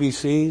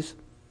ABCs,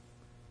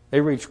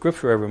 they read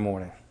Scripture every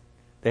morning.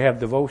 They have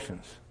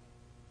devotions.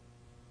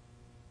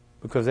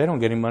 Because they don't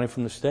get any money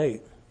from the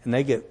state. And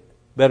they get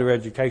better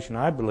education,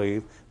 I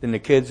believe, than the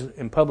kids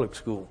in public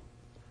school.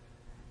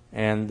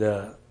 And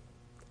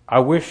I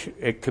wish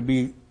it could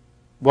be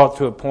brought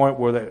to a point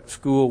where that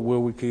school where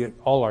we could get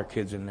all our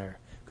kids in there,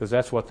 because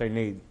that's what they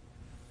need.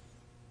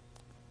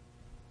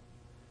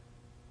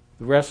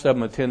 The rest of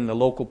them attend the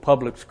local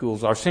public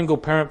schools. Our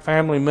single-parent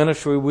family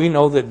ministry, we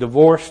know that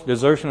divorce,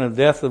 desertion, and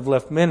death have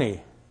left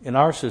many in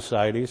our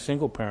society,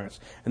 single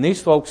parents. And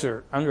these folks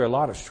are under a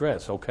lot of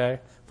stress, okay?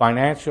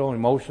 Financial,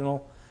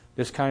 emotional,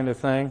 this kind of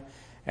thing.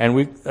 And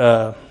we,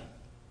 our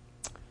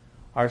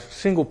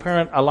Single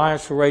Parent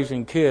Alliance for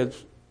Raising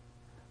Kids,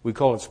 we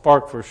call it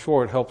SPARK for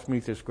short, helps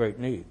meet this great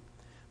need.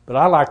 But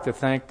I like to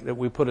think that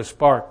we put a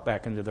spark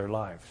back into their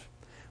lives.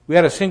 We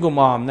had a single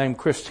mom named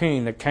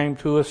Christine that came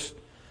to us.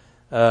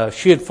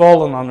 She had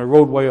fallen on the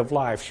roadway of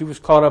life. She was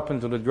caught up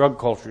into the drug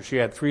culture. She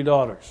had 3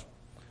 daughters.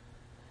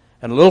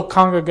 And a little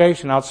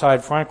congregation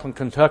outside Franklin,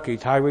 Kentucky,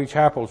 Tyree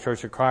Chapel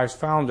Church of Christ,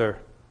 found her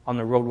on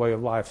the roadway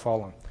of life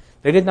fallen.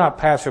 They did not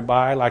pass her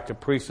by like the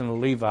priest and the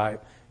Levite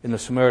in the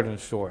Samaritan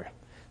story.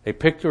 They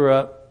picked her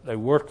up, they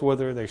worked with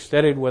her, they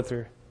studied with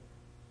her,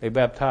 they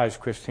baptized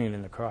Christine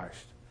into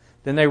Christ.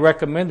 Then they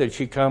recommended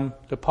she come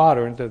to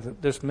Potter into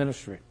this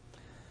ministry.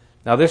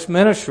 Now this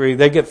ministry,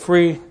 they get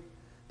free,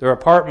 their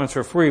apartments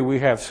are free. We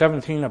have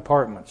 17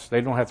 apartments.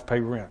 They don't have to pay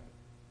rent.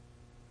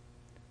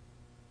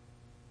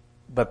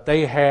 But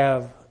they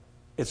have,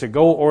 it's a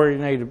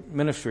goal-oriented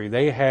ministry.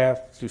 They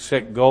have to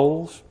set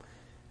goals,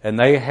 and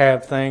they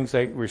have things,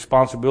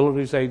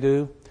 responsibilities they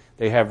do.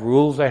 They have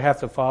rules they have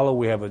to follow.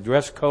 We have a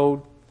dress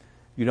code.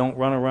 You don't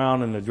run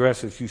around in the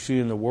dresses you see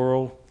in the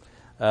world.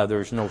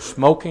 There's no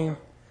smoking.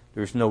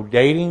 There's no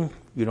dating.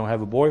 You don't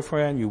have a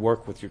boyfriend. You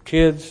work with your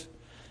kids,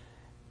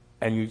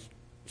 and you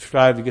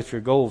strive to get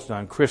your goals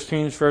done.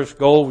 Christine's first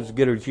goal was to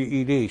get her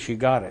GED. She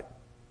got it.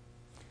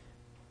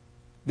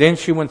 Then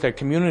she went to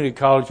community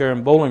college there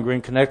in Bowling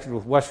Green, connected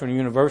with Western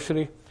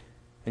University,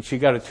 and she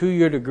got a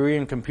 2-year degree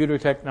in computer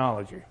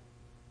technology.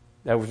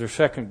 That was her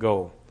second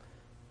goal.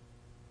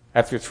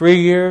 After 3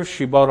 years,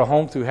 she bought a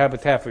home through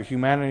Habitat for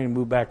Humanity and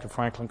moved back to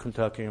Franklin,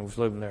 Kentucky, and was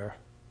living there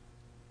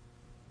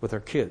with her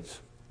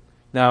kids.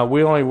 Now,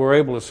 we only were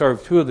able to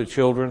serve 2 of the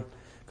children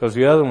because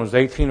the other one was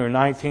 18 or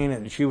 19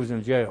 and she was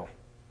in jail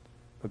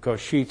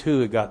because she too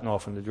had gotten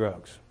off into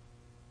drugs.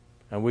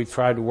 And we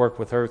tried to work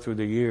with her through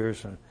the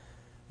years. And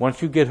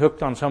once you get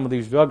hooked on some of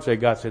these drugs they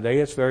got today,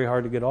 it's very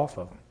hard to get off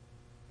of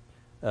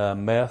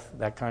them. Meth,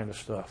 that kind of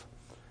stuff.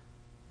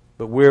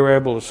 But we were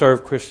able to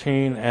serve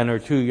Christine and her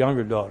 2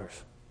 younger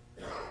daughters.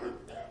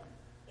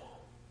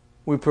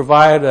 We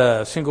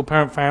provide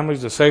single-parent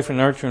families a safe and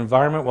nurturing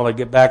environment while they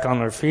get back on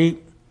their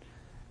feet.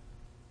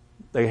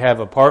 They have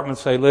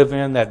apartments they live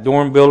in. That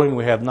dorm building,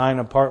 we have 9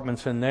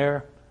 apartments in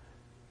there.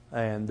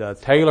 And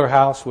Taylor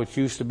House, which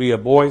used to be a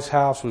boys'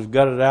 house, was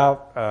gutted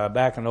out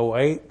back in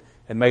 2008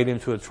 and made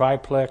into a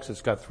triplex.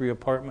 It's got 3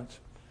 apartments.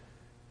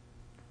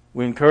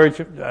 We encourage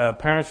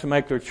parents to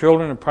make their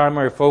children a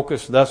primary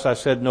focus. Thus, I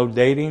said no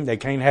dating. They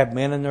can't have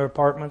men in their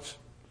apartments.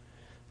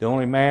 The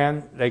only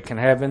man they can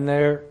have in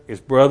there is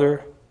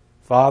brother,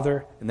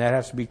 father, and that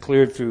has to be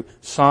cleared through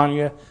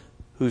Sonia,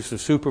 who's the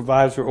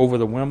supervisor over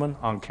the women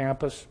on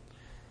campus.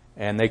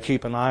 And they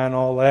keep an eye on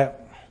all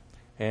that.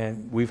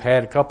 And we've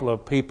had a couple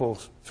of people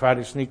try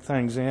to sneak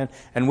things in.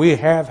 And we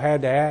have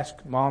had to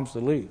ask moms to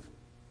leave.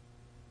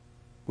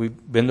 We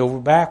bend over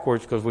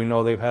backwards because we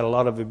know they've had a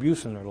lot of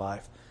abuse in their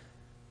life.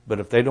 But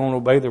if they don't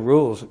obey the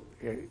rules,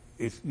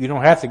 you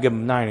don't have to give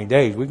them 90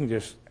 days. We can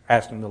just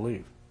ask them to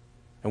leave.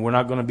 And we're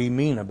not going to be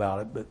mean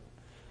about it, but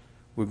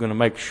we're going to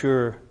make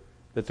sure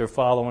that they're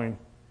following.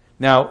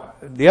 Now,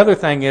 the other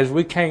thing is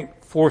we can't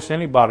force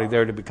anybody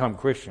there to become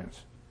Christians.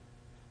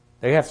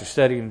 They have to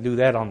study and do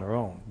that on their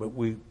own, but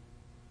we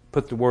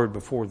put the word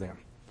before them.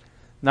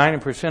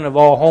 90% of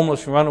all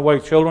homeless and runaway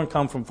children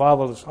come from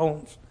fatherless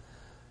homes.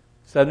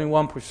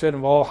 71%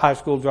 of all high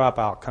school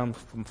dropout comes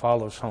from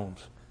fatherless homes.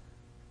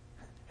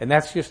 And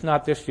that's just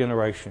not this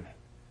generation.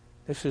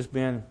 This has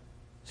been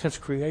since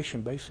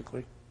creation,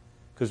 basically.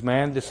 Because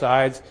man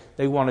decides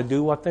they want to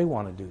do what they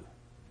want to do.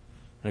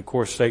 And of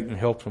course, Satan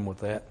helps them with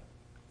that.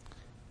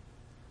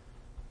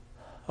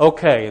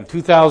 Okay, in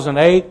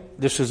 2008,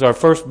 this is our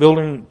first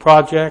building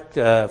project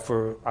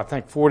for, I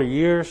think, 40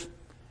 years.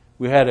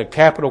 We had a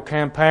capital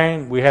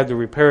campaign. We had to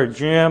repair a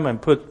gym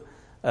and put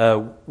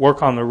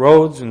work on the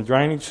roads and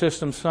drainage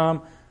system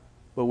some.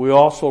 But we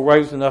also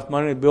raised enough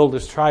money to build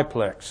this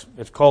triplex.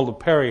 It's called the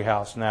Perry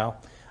House now.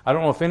 I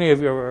don't know if any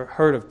of you have ever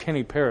heard of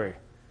Kenny Perry.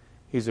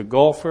 He's a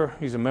golfer.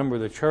 He's a member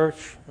of the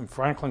church in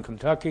Franklin,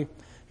 Kentucky.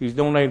 He's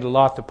donated a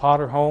lot to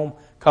Potter Home.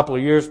 A couple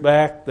of years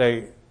back,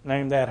 they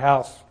named that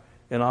house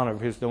in honor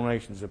of his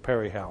donations, the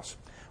Perry House.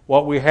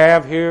 What we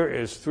have here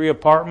is 3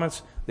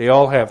 apartments. They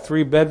all have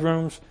 3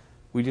 bedrooms.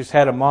 We just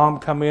had a mom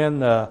come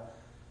in to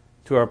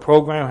our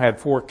program,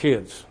 had 4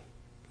 kids.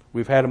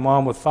 We've had a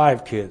mom with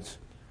 5 kids.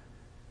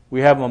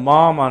 We have a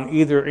mom on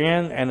either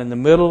end, and in the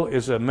middle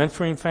is a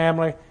mentoring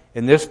family.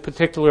 In this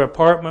particular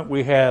apartment,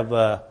 we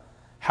have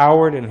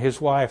Howard and his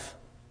wife,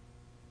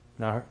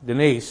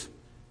 Denise.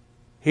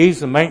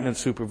 He's the maintenance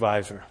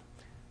supervisor.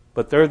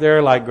 But they're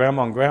there like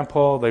Grandma and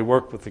Grandpa. They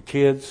work with the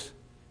kids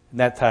and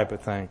that type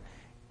of thing.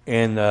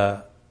 And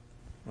the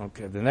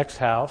next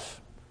house,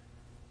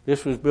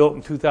 this was built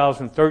in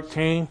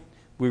 2013.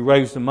 We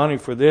raised the money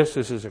for this.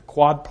 This is a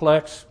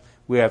quadplex.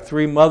 We have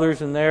 3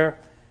 mothers in there.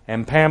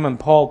 And Pam and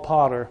Paul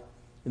Potter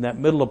in that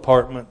middle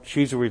apartment,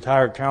 she's a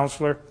retired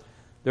counselor.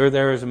 They're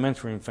there as a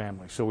mentoring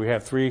family. So we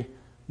have 3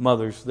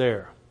 mothers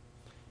there.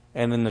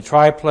 And in the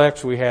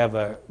triplex, we have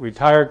a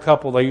retired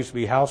couple. They used to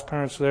be house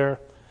parents there.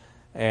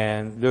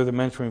 And they're the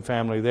mentoring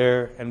family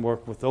there and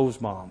work with those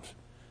moms.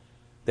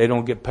 They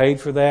don't get paid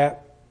for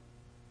that.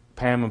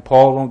 Pam and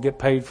Paul don't get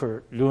paid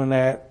for doing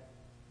that.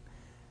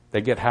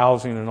 They get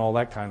housing and all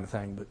that kind of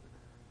thing.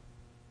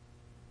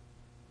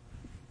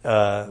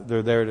 But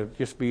they're there to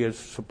just be a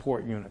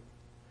support unit.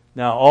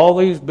 Now, all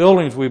these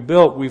buildings we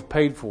built, we've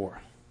paid for.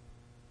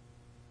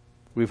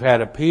 We've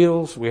had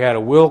appeals. We had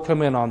a will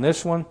come in on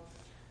this one.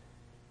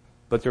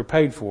 but they're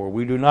paid for.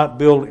 We do not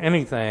build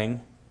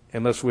anything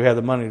unless we have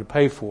the money to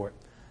pay for it.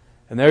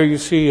 And there you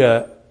see,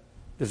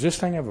 does this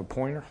thing have a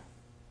pointer?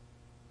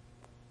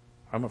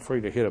 I'm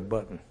afraid to hit a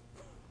button.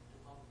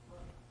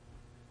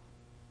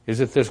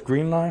 Is it this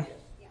green line?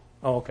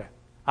 Oh, okay.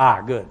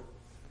 Good.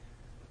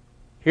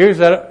 Here's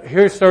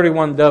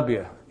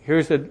 31W.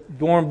 Here's the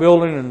dorm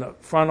building and the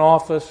front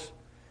office.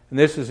 And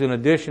this is an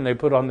addition they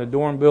put on the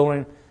dorm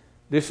building.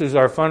 This is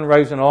our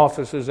fundraising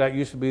offices. That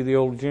used to be the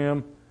old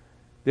gym.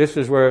 This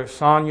is where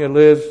Sonia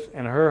lives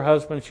and her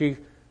husband.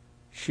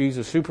 She's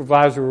a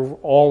supervisor of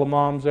all the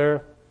moms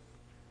there.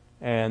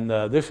 And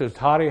this is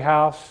Toddy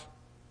House.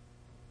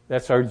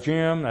 That's our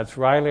gym. That's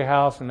Riley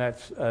House, and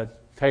that's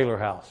Taylor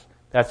House.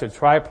 That's a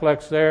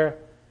triplex there.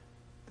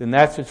 Then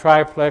that's a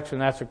triplex,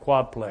 and that's a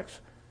quadplex.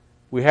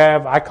 We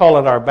have, I call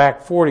it our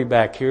back 40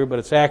 back here, but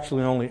it's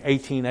actually only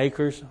 18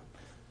 acres.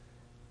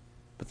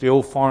 But the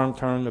old farm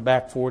turned the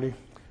back 40.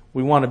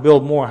 We want to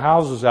build more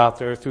houses out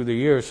there through the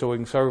years so we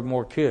can serve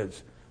more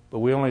kids. But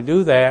we only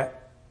do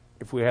that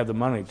if we have the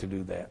money to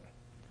do that.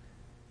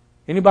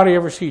 Anybody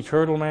ever see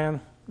Turtle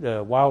Man,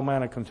 the Wild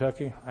Man of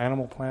Kentucky,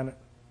 Animal Planet?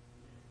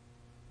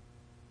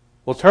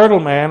 Well, Turtle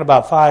Man,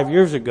 about 5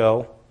 years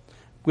ago,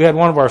 we had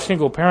one of our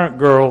single-parent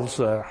girls.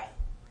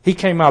 He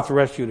came out to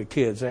rescue the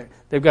kids.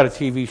 They've got a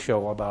TV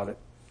show about it.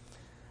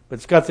 But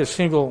it's got this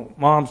single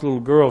mom's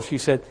little girl. She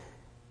said,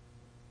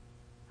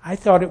 I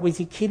thought it was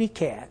a kitty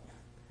cat.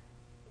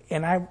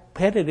 And I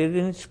petted it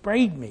and it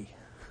sprayed me.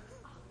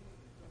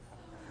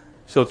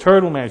 So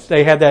Turtle Man,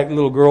 they had that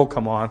little girl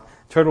come on.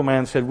 Turtle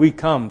Man said, we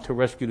come to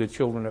rescue the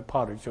children at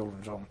Potter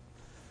Children's Home.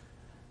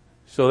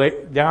 So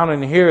down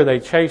in here, they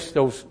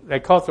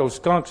caught those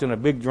skunks in a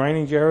big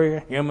drainage area,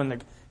 him and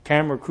the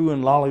camera crew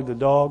and Lolly the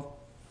dog.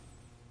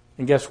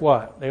 And guess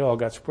what? They all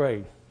got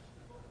sprayed.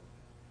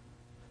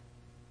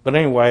 But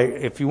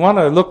anyway, if you want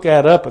to look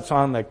that up,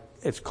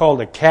 it's called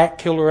the Cat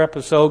Killer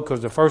episode,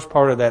 because the first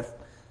part of that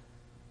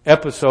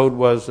episode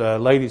was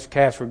ladies'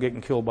 cats were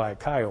getting killed by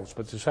coyotes,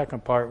 but the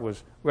second part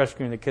was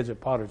rescuing the kids at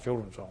Potter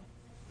Children's Home.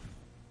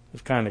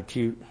 It's kind of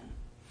cute.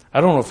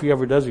 I don't know if he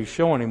ever does his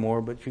show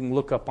anymore, but you can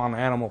look up on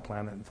Animal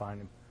Planet and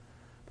find him.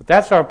 But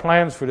that's our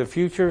plans for the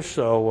future.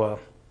 So,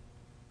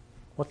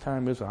 what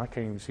time is it? I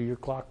can't even see your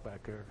clock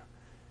back there.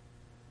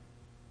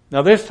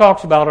 Now, this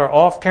talks about our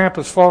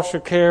off-campus foster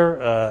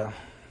care.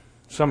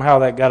 Somehow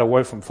that got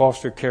away from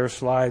foster care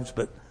slides,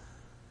 but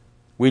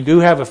we do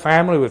have a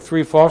family with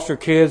 3 foster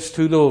kids,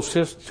 2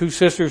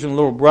 sisters and a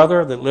little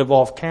brother that live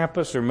off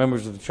campus. They're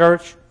members of the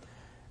church,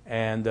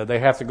 and they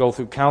have to go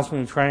through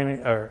counseling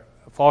training or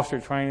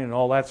foster training and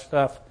all that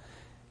stuff.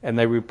 And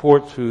they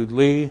report to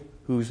Lee,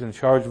 who's in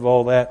charge of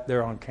all that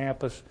there on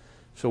campus.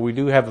 So we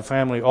do have a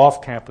family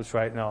off campus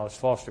right now as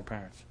foster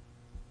parents.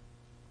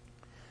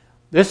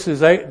 This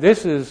is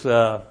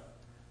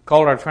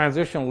called our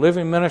Transitional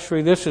Living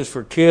Ministry. This is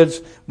for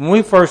kids. When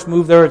we first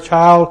moved there, a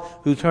child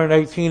who turned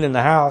 18 in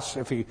the house,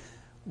 if he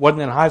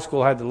wasn't in high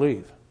school, had to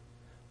leave.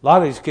 A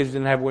lot of these kids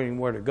didn't have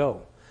anywhere to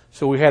go.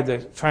 So we had the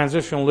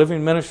Transitional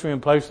Living Ministry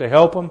in place to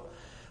help them.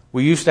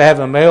 We used to have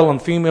a male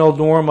and female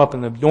dorm up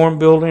in the dorm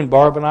building.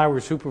 Barb and I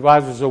were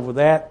supervisors over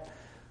that.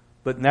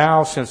 But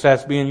now, since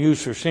that's being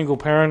used for single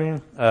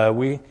parenting,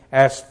 we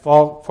asked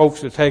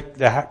folks to take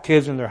the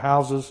kids in their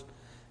houses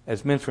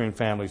as mentoring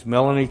families.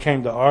 Melanie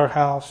came to our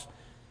house,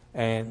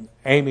 and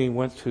Amy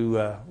went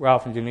to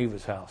Ralph and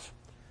Geneva's house.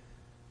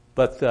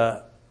 But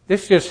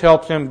this just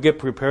helps them get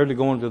prepared to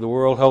go into the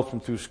world, helps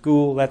them through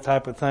school, that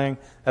type of thing.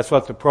 That's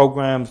what the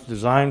program's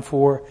designed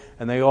for,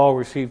 and they all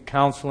receive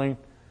counseling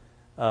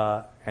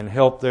and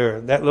help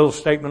there. That little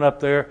statement up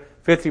there,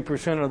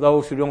 50% of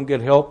those who don't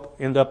get help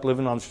end up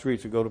living on the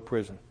streets or go to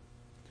prison.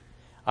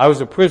 I was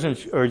a prison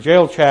or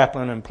jail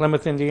chaplain in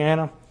Plymouth,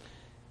 Indiana,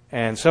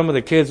 and some of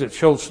the kids at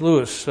Schultz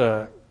Lewis,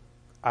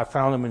 I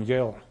found them in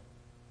jail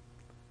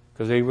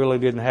because they really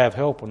didn't have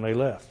help when they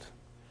left.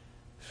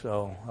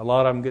 So a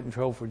lot of them get in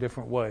trouble for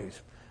different ways.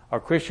 Our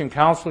Christian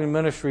counseling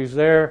ministry is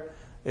there.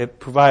 It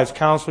provides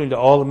counseling to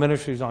all the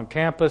ministries on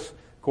campus.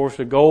 Of course,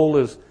 the goal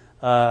is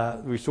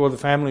restore the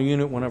family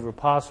unit whenever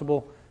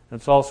possible.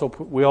 And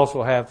we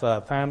also have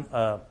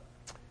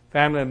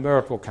family and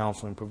marital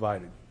counseling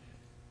provided.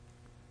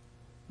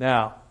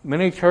 Now,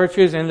 many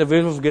churches,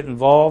 individuals get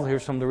involved.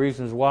 Here's some of the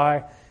reasons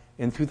why.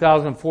 In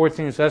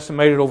 2014, it's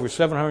estimated over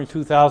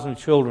 702,000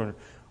 children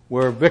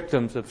were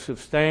victims of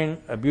sustained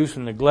abuse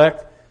and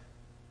neglect.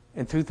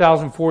 In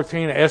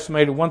 2014, an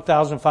estimated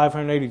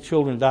 1,580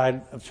 children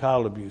died of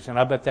child abuse, and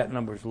I bet that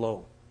number is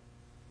low.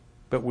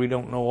 But we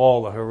don't know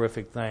all the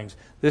horrific things.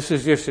 This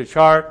is just a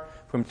chart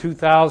from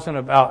 2000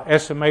 about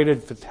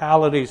estimated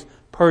fatalities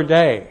per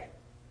day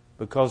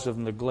because of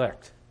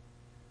neglect.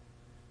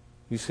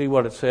 You see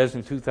what it says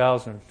in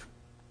 2000,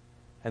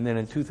 and then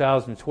in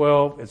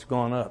 2012, it's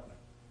gone up.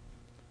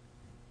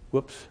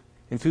 Whoops.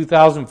 In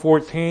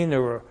 2014,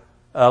 there were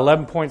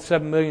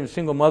 11.7 million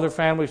single mother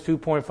families,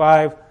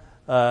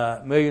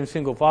 2.5 million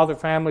single father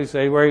families.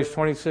 They raised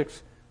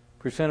 26%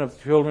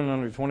 of children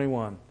under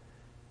 21.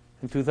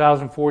 In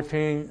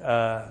 2014,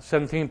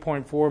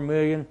 17.4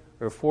 million,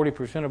 or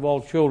 40% of all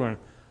children,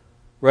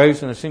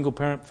 raised in a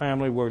single-parent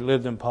family where he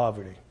lived in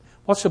poverty.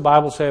 What's the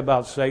Bible say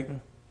about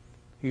Satan?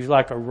 He's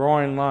like a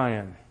roaring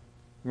lion,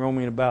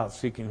 roaming about,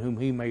 seeking whom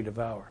he may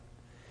devour.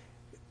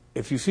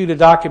 If you see the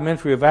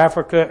documentary of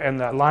Africa and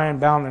the lion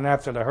bounding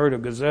after the herd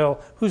of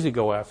gazelle, who's he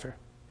go after?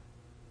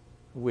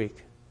 The weak.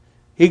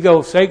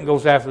 Satan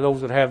goes after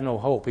those that have no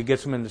hope. He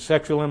gets them into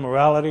sexual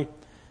immorality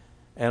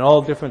and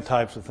all different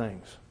types of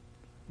things.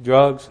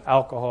 Drugs,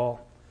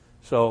 alcohol.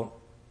 So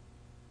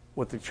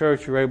with the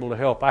church, you're able to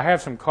help. I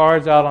have some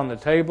cards out on the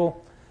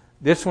table.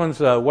 This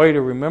one's a way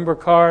to remember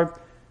card.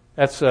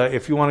 That's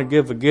if you want to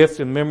give a gift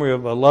in memory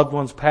of a loved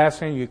one's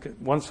passing.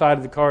 One side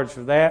of the card is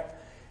for that.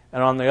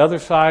 And on the other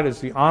side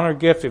is the honor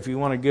gift if you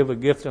want to give a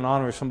gift in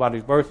honor of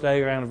somebody's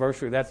birthday or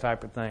anniversary, that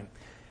type of thing.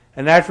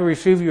 And after you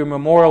receive your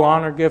memorial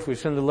honor gift, we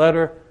send a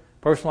letter,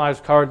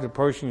 personalized card to the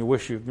person you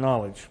wish you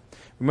acknowledge.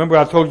 Remember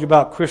I told you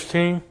about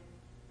Christine?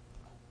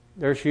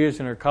 There she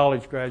is in her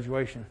college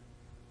graduation.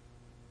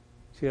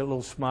 See that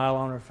little smile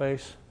on her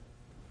face?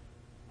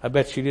 I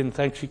bet she didn't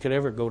think she could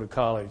ever go to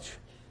college.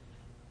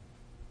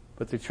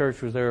 But the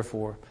church was there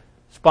for her.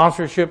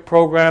 Sponsorship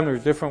program,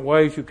 there's different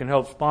ways you can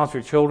help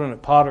sponsor children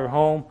at Potter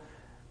Home.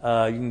 You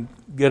can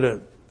get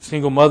a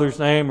single mother's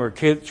name or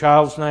a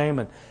child's name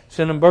and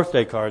send them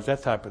birthday cards,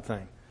 that type of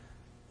thing.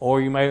 Or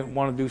you may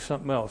want to do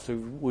something else. So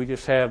we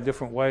just have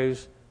different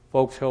ways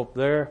folks help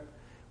there.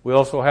 We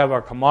also have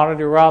our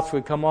commodity routes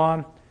we come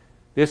on.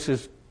 This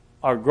is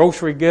our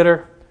grocery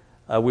getter.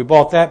 We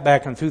bought that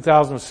back in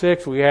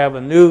 2006. We have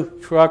a new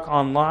truck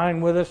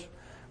online with us.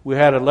 We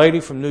had a lady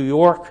from New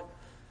York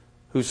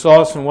who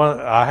saw us in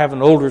I have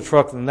an older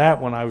truck than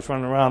that one I was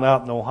running around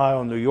out in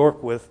Ohio and New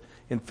York with.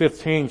 In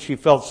 15, she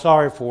felt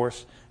sorry for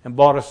us and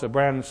bought us a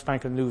brand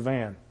spanking new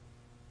van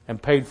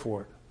and paid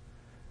for it.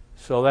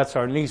 So that's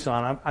our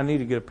Nissan. I need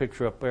to get a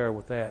picture up there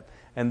with that.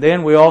 And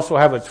then we also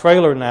have a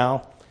trailer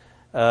now.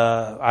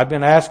 I've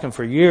been asking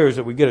for years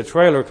that we get a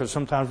trailer because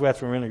sometimes we have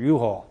to rent a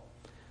U-Haul.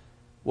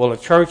 Well, a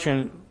church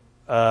in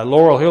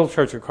Laurel Hill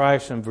Church of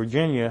Christ in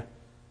Virginia,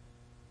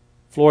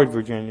 Floyd,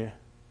 Virginia,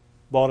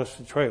 bought us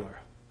a trailer.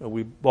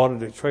 We bought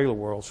it at Trailer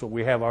World, so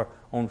we have our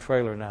own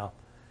trailer now.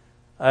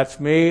 That's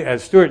me.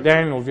 As Stuart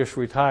Daniel just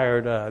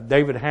retired,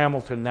 David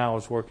Hamilton now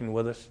is working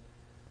with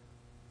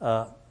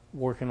us,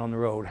 working on the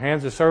road.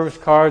 Hands of Service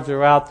cards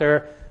are out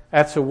there.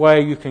 That's a way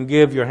you can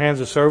give your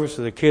hands of service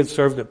to the kids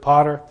served at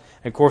Potter.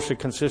 And of course, the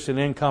consistent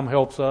income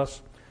helps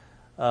us.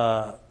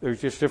 There's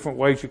just different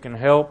ways you can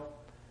help.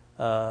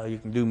 You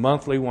can do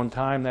monthly, one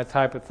time, that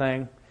type of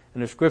thing.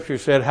 And the scripture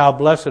said, how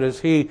blessed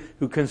is he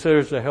who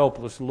considers the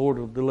helpless. The Lord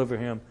will deliver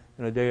him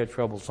in a day of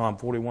trouble. Psalm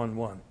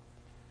 41:1.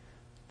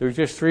 There's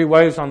just 3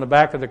 ways on the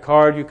back of the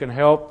card you can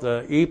help.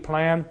 The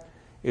E-plan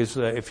is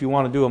if you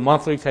want to do a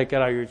monthly, take it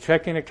out of your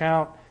checking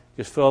account.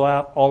 Just fill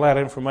out all that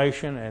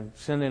information and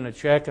send in a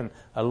check, and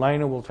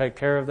Elena will take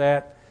care of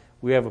that.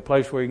 We have a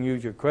place where you can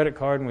use your credit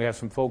card, and we have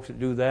some folks that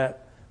do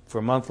that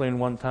for monthly and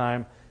one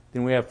time.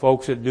 Then we have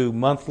folks that do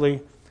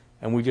monthly,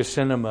 and we just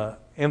send them a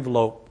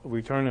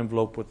return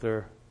envelope with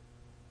their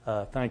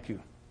thank you.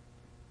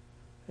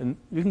 And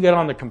you can get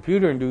on the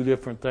computer and do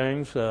different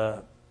things.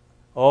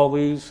 All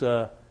these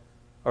are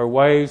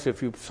ways,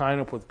 if you sign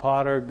up with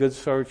Potter, Good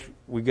Search,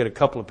 we get a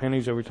couple of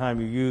pennies every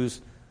time you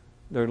use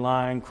their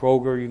line.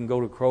 Kroger, you can go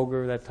to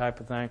Kroger, that type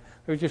of thing.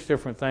 There's just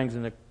different things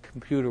in the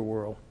computer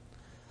world.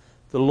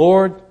 The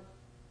Lord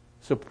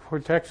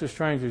protects the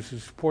strangers. He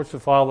supports the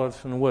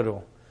fatherless and the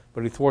widow,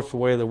 but he thwarts the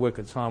way of the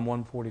wicked. Psalm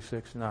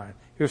 146:9.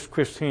 Here's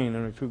Christine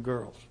and her 2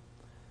 girls.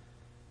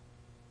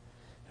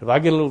 If I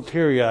get a little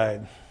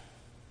teary-eyed,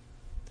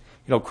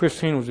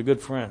 Christine was a good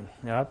friend.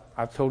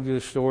 I've told you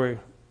this story.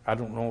 I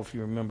don't know if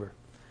you remember.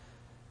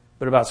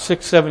 But about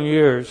 6-7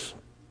 years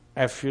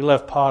after she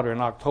left Potter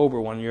in October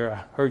one year,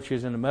 I heard she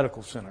was in the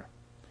medical center.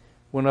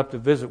 Went up to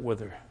visit with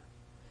her.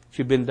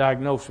 She'd been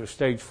diagnosed with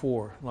stage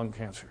 4 lung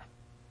cancer.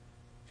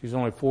 She's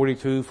only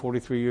 42,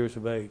 43 years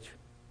of age.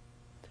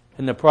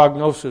 And the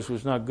prognosis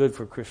was not good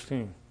for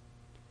Christine.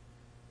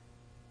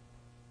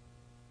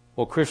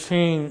 Well,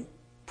 Christine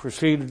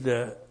proceeded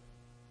to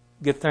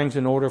get things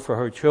in order for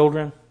her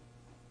children.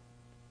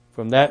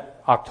 From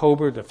that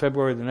October to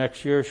February of the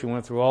next year, she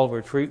went through all of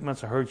her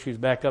treatments. I heard she's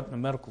back up in the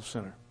medical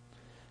center.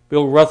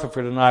 Bill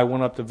Rutherford and I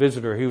went up to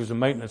visit her. He was the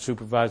maintenance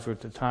supervisor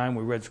at the time.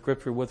 We read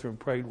scripture with her and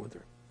prayed with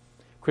her.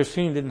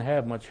 Christine didn't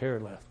have much hair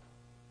left.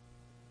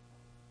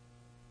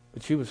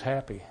 But she was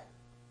happy.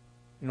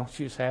 You know what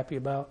she was happy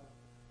about?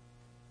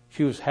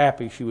 She was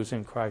happy she was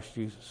in Christ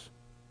Jesus.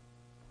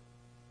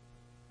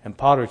 And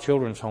Potter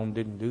Children's Home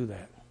didn't do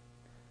that.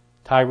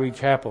 Tyree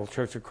Chapel,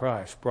 Church of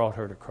Christ, brought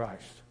her to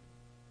Christ.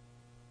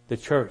 The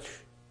church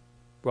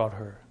brought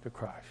her to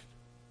Christ.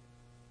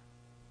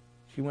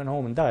 She went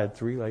home and died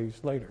 3 days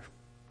later.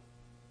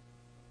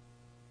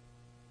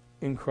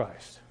 In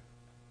Christ.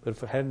 But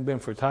if it hadn't been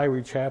for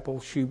Tyree Chapel,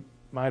 she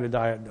might have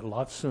died a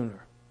lot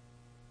sooner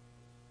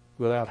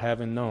without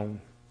having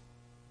known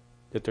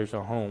that there's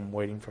a home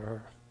waiting for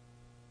her.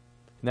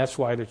 And that's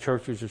why the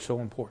churches are so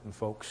important,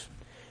 folks.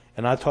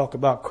 And I talk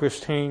about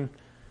Christine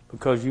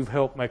because you've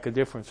helped make a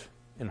difference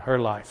in her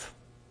life.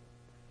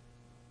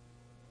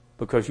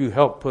 because you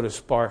helped put a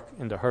spark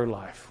into her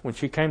life. When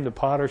she came to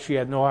Potter, she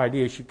had no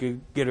idea she could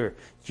get her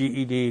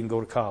GED and go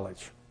to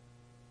college.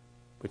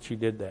 But she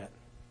did that.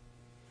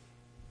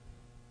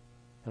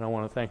 And I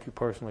want to thank you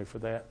personally for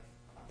that.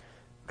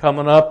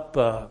 Coming up,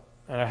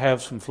 and I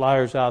have some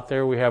flyers out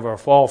there, we have our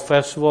Fall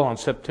Festival on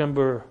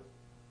September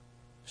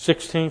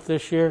 16th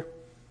this year.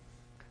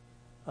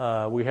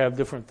 We have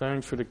different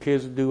things for the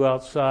kids to do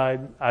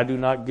outside. I do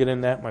not get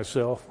in that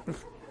myself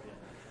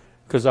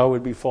because I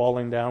would be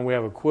falling down. We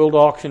have a quilt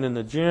auction in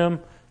the gym.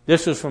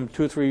 This is from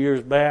 2 or 3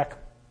 years back.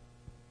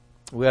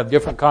 We have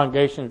different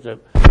congregations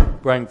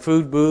that bring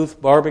food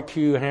booth,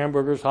 barbecue,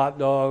 hamburgers, hot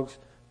dogs,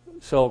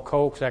 sell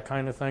Cokes, that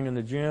kind of thing in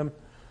the gym.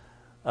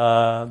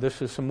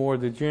 This is some more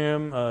of the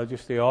gym,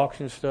 just the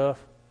auction stuff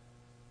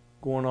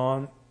going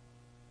on.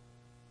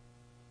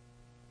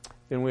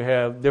 Then we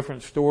have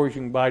different stores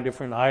you can buy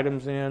different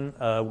items in.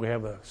 We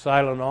have a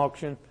silent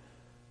auction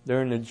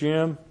there in the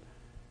gym.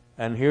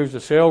 And here's the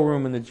sale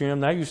room in the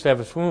gym. That used to have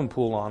a swimming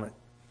pool on it.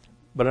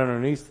 But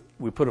underneath,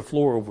 we put a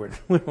floor over it.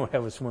 We don't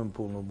have a swimming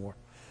pool no more.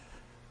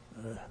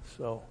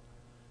 So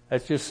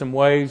that's just some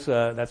ways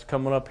that's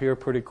coming up here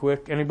pretty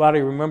quick. Anybody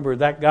remember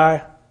that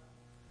guy?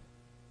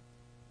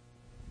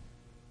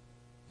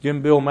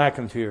 Jim Bill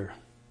McIntyre.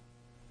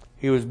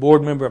 He was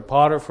board member at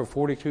Potter for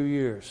 42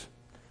 years.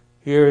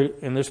 Here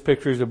in this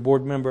picture is a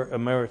board member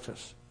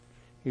emeritus.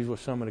 He's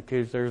with some of the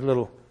kids. There's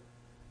little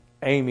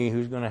Amy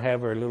who's going to have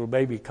her little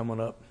baby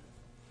coming up.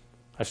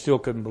 I still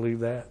couldn't believe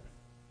that.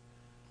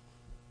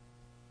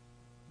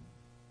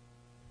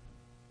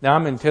 Now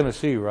I'm in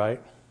Tennessee,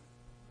 right?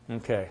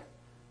 Okay.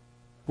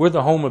 We're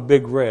the home of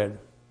Big Red.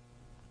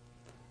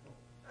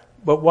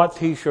 But what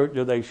T-shirt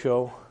do they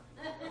show?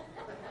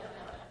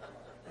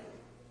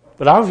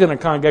 But I was in a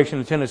congregation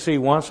in Tennessee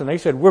once, and they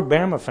said, we're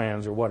Bama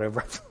fans or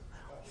whatever.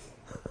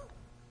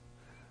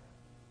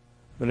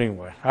 But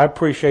anyway, I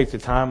appreciate the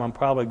time. I'm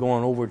probably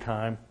going over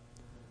time.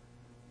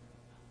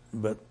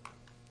 But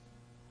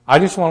I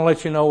just want to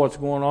let you know what's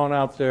going on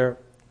out there.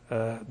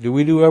 Do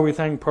we do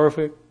everything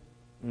perfect?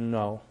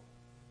 No.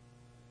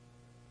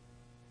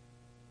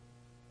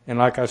 And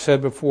like I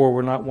said before,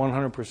 we're not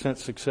 100%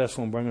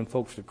 successful in bringing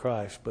folks to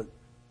Christ, but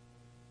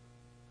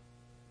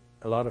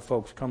a lot of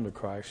folks come to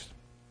Christ.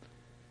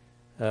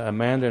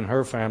 Amanda and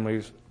her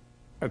families,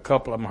 a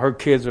couple of them, her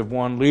kids have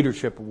won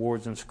leadership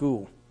awards in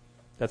school.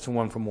 That's the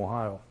one from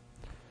Ohio.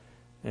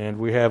 And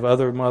we have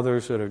other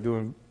mothers that are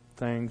doing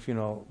things,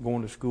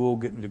 going to school,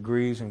 getting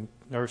degrees in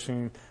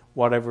nursing,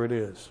 whatever it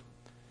is.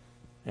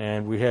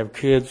 And we have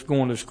kids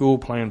going to school,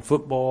 playing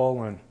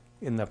football and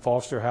in the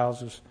foster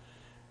houses.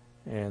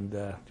 And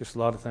just a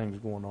lot of things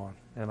going on.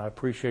 And I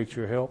appreciate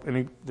your help.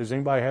 Does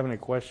anybody have any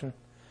questions?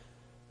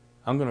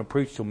 I'm going to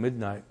preach till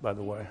midnight, by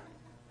the way.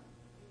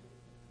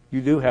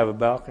 You do have a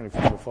balcony for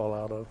them to fall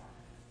out of.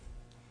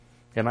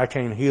 And I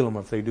can't heal them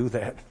if they do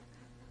that.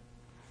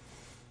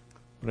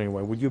 But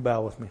anyway, would you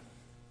bow with me?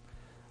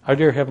 Our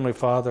dear Heavenly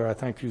Father, I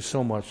thank you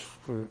so much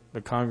for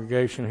the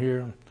congregation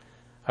here.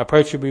 I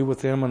pray that you be with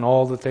them in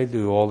all that they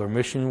do, all their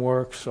mission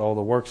works, all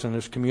the works in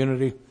this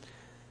community,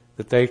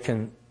 that they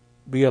can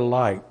be a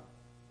light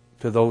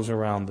to those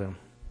around them.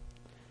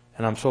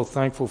 And I'm so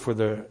thankful for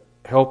the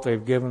help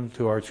they've given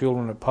to our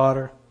children at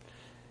Potter.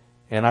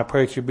 And I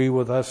pray that you be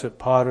with us at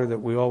Potter, that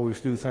we always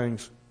do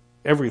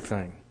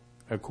everything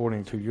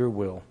according to your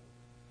will.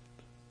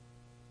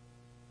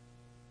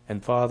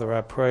 And Father,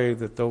 I pray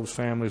that those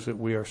families that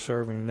we are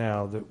serving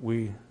now, that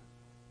we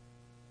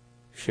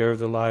share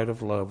the light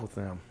of love with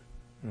them.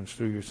 And it's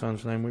through your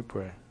Son's name we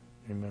pray.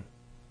 Amen.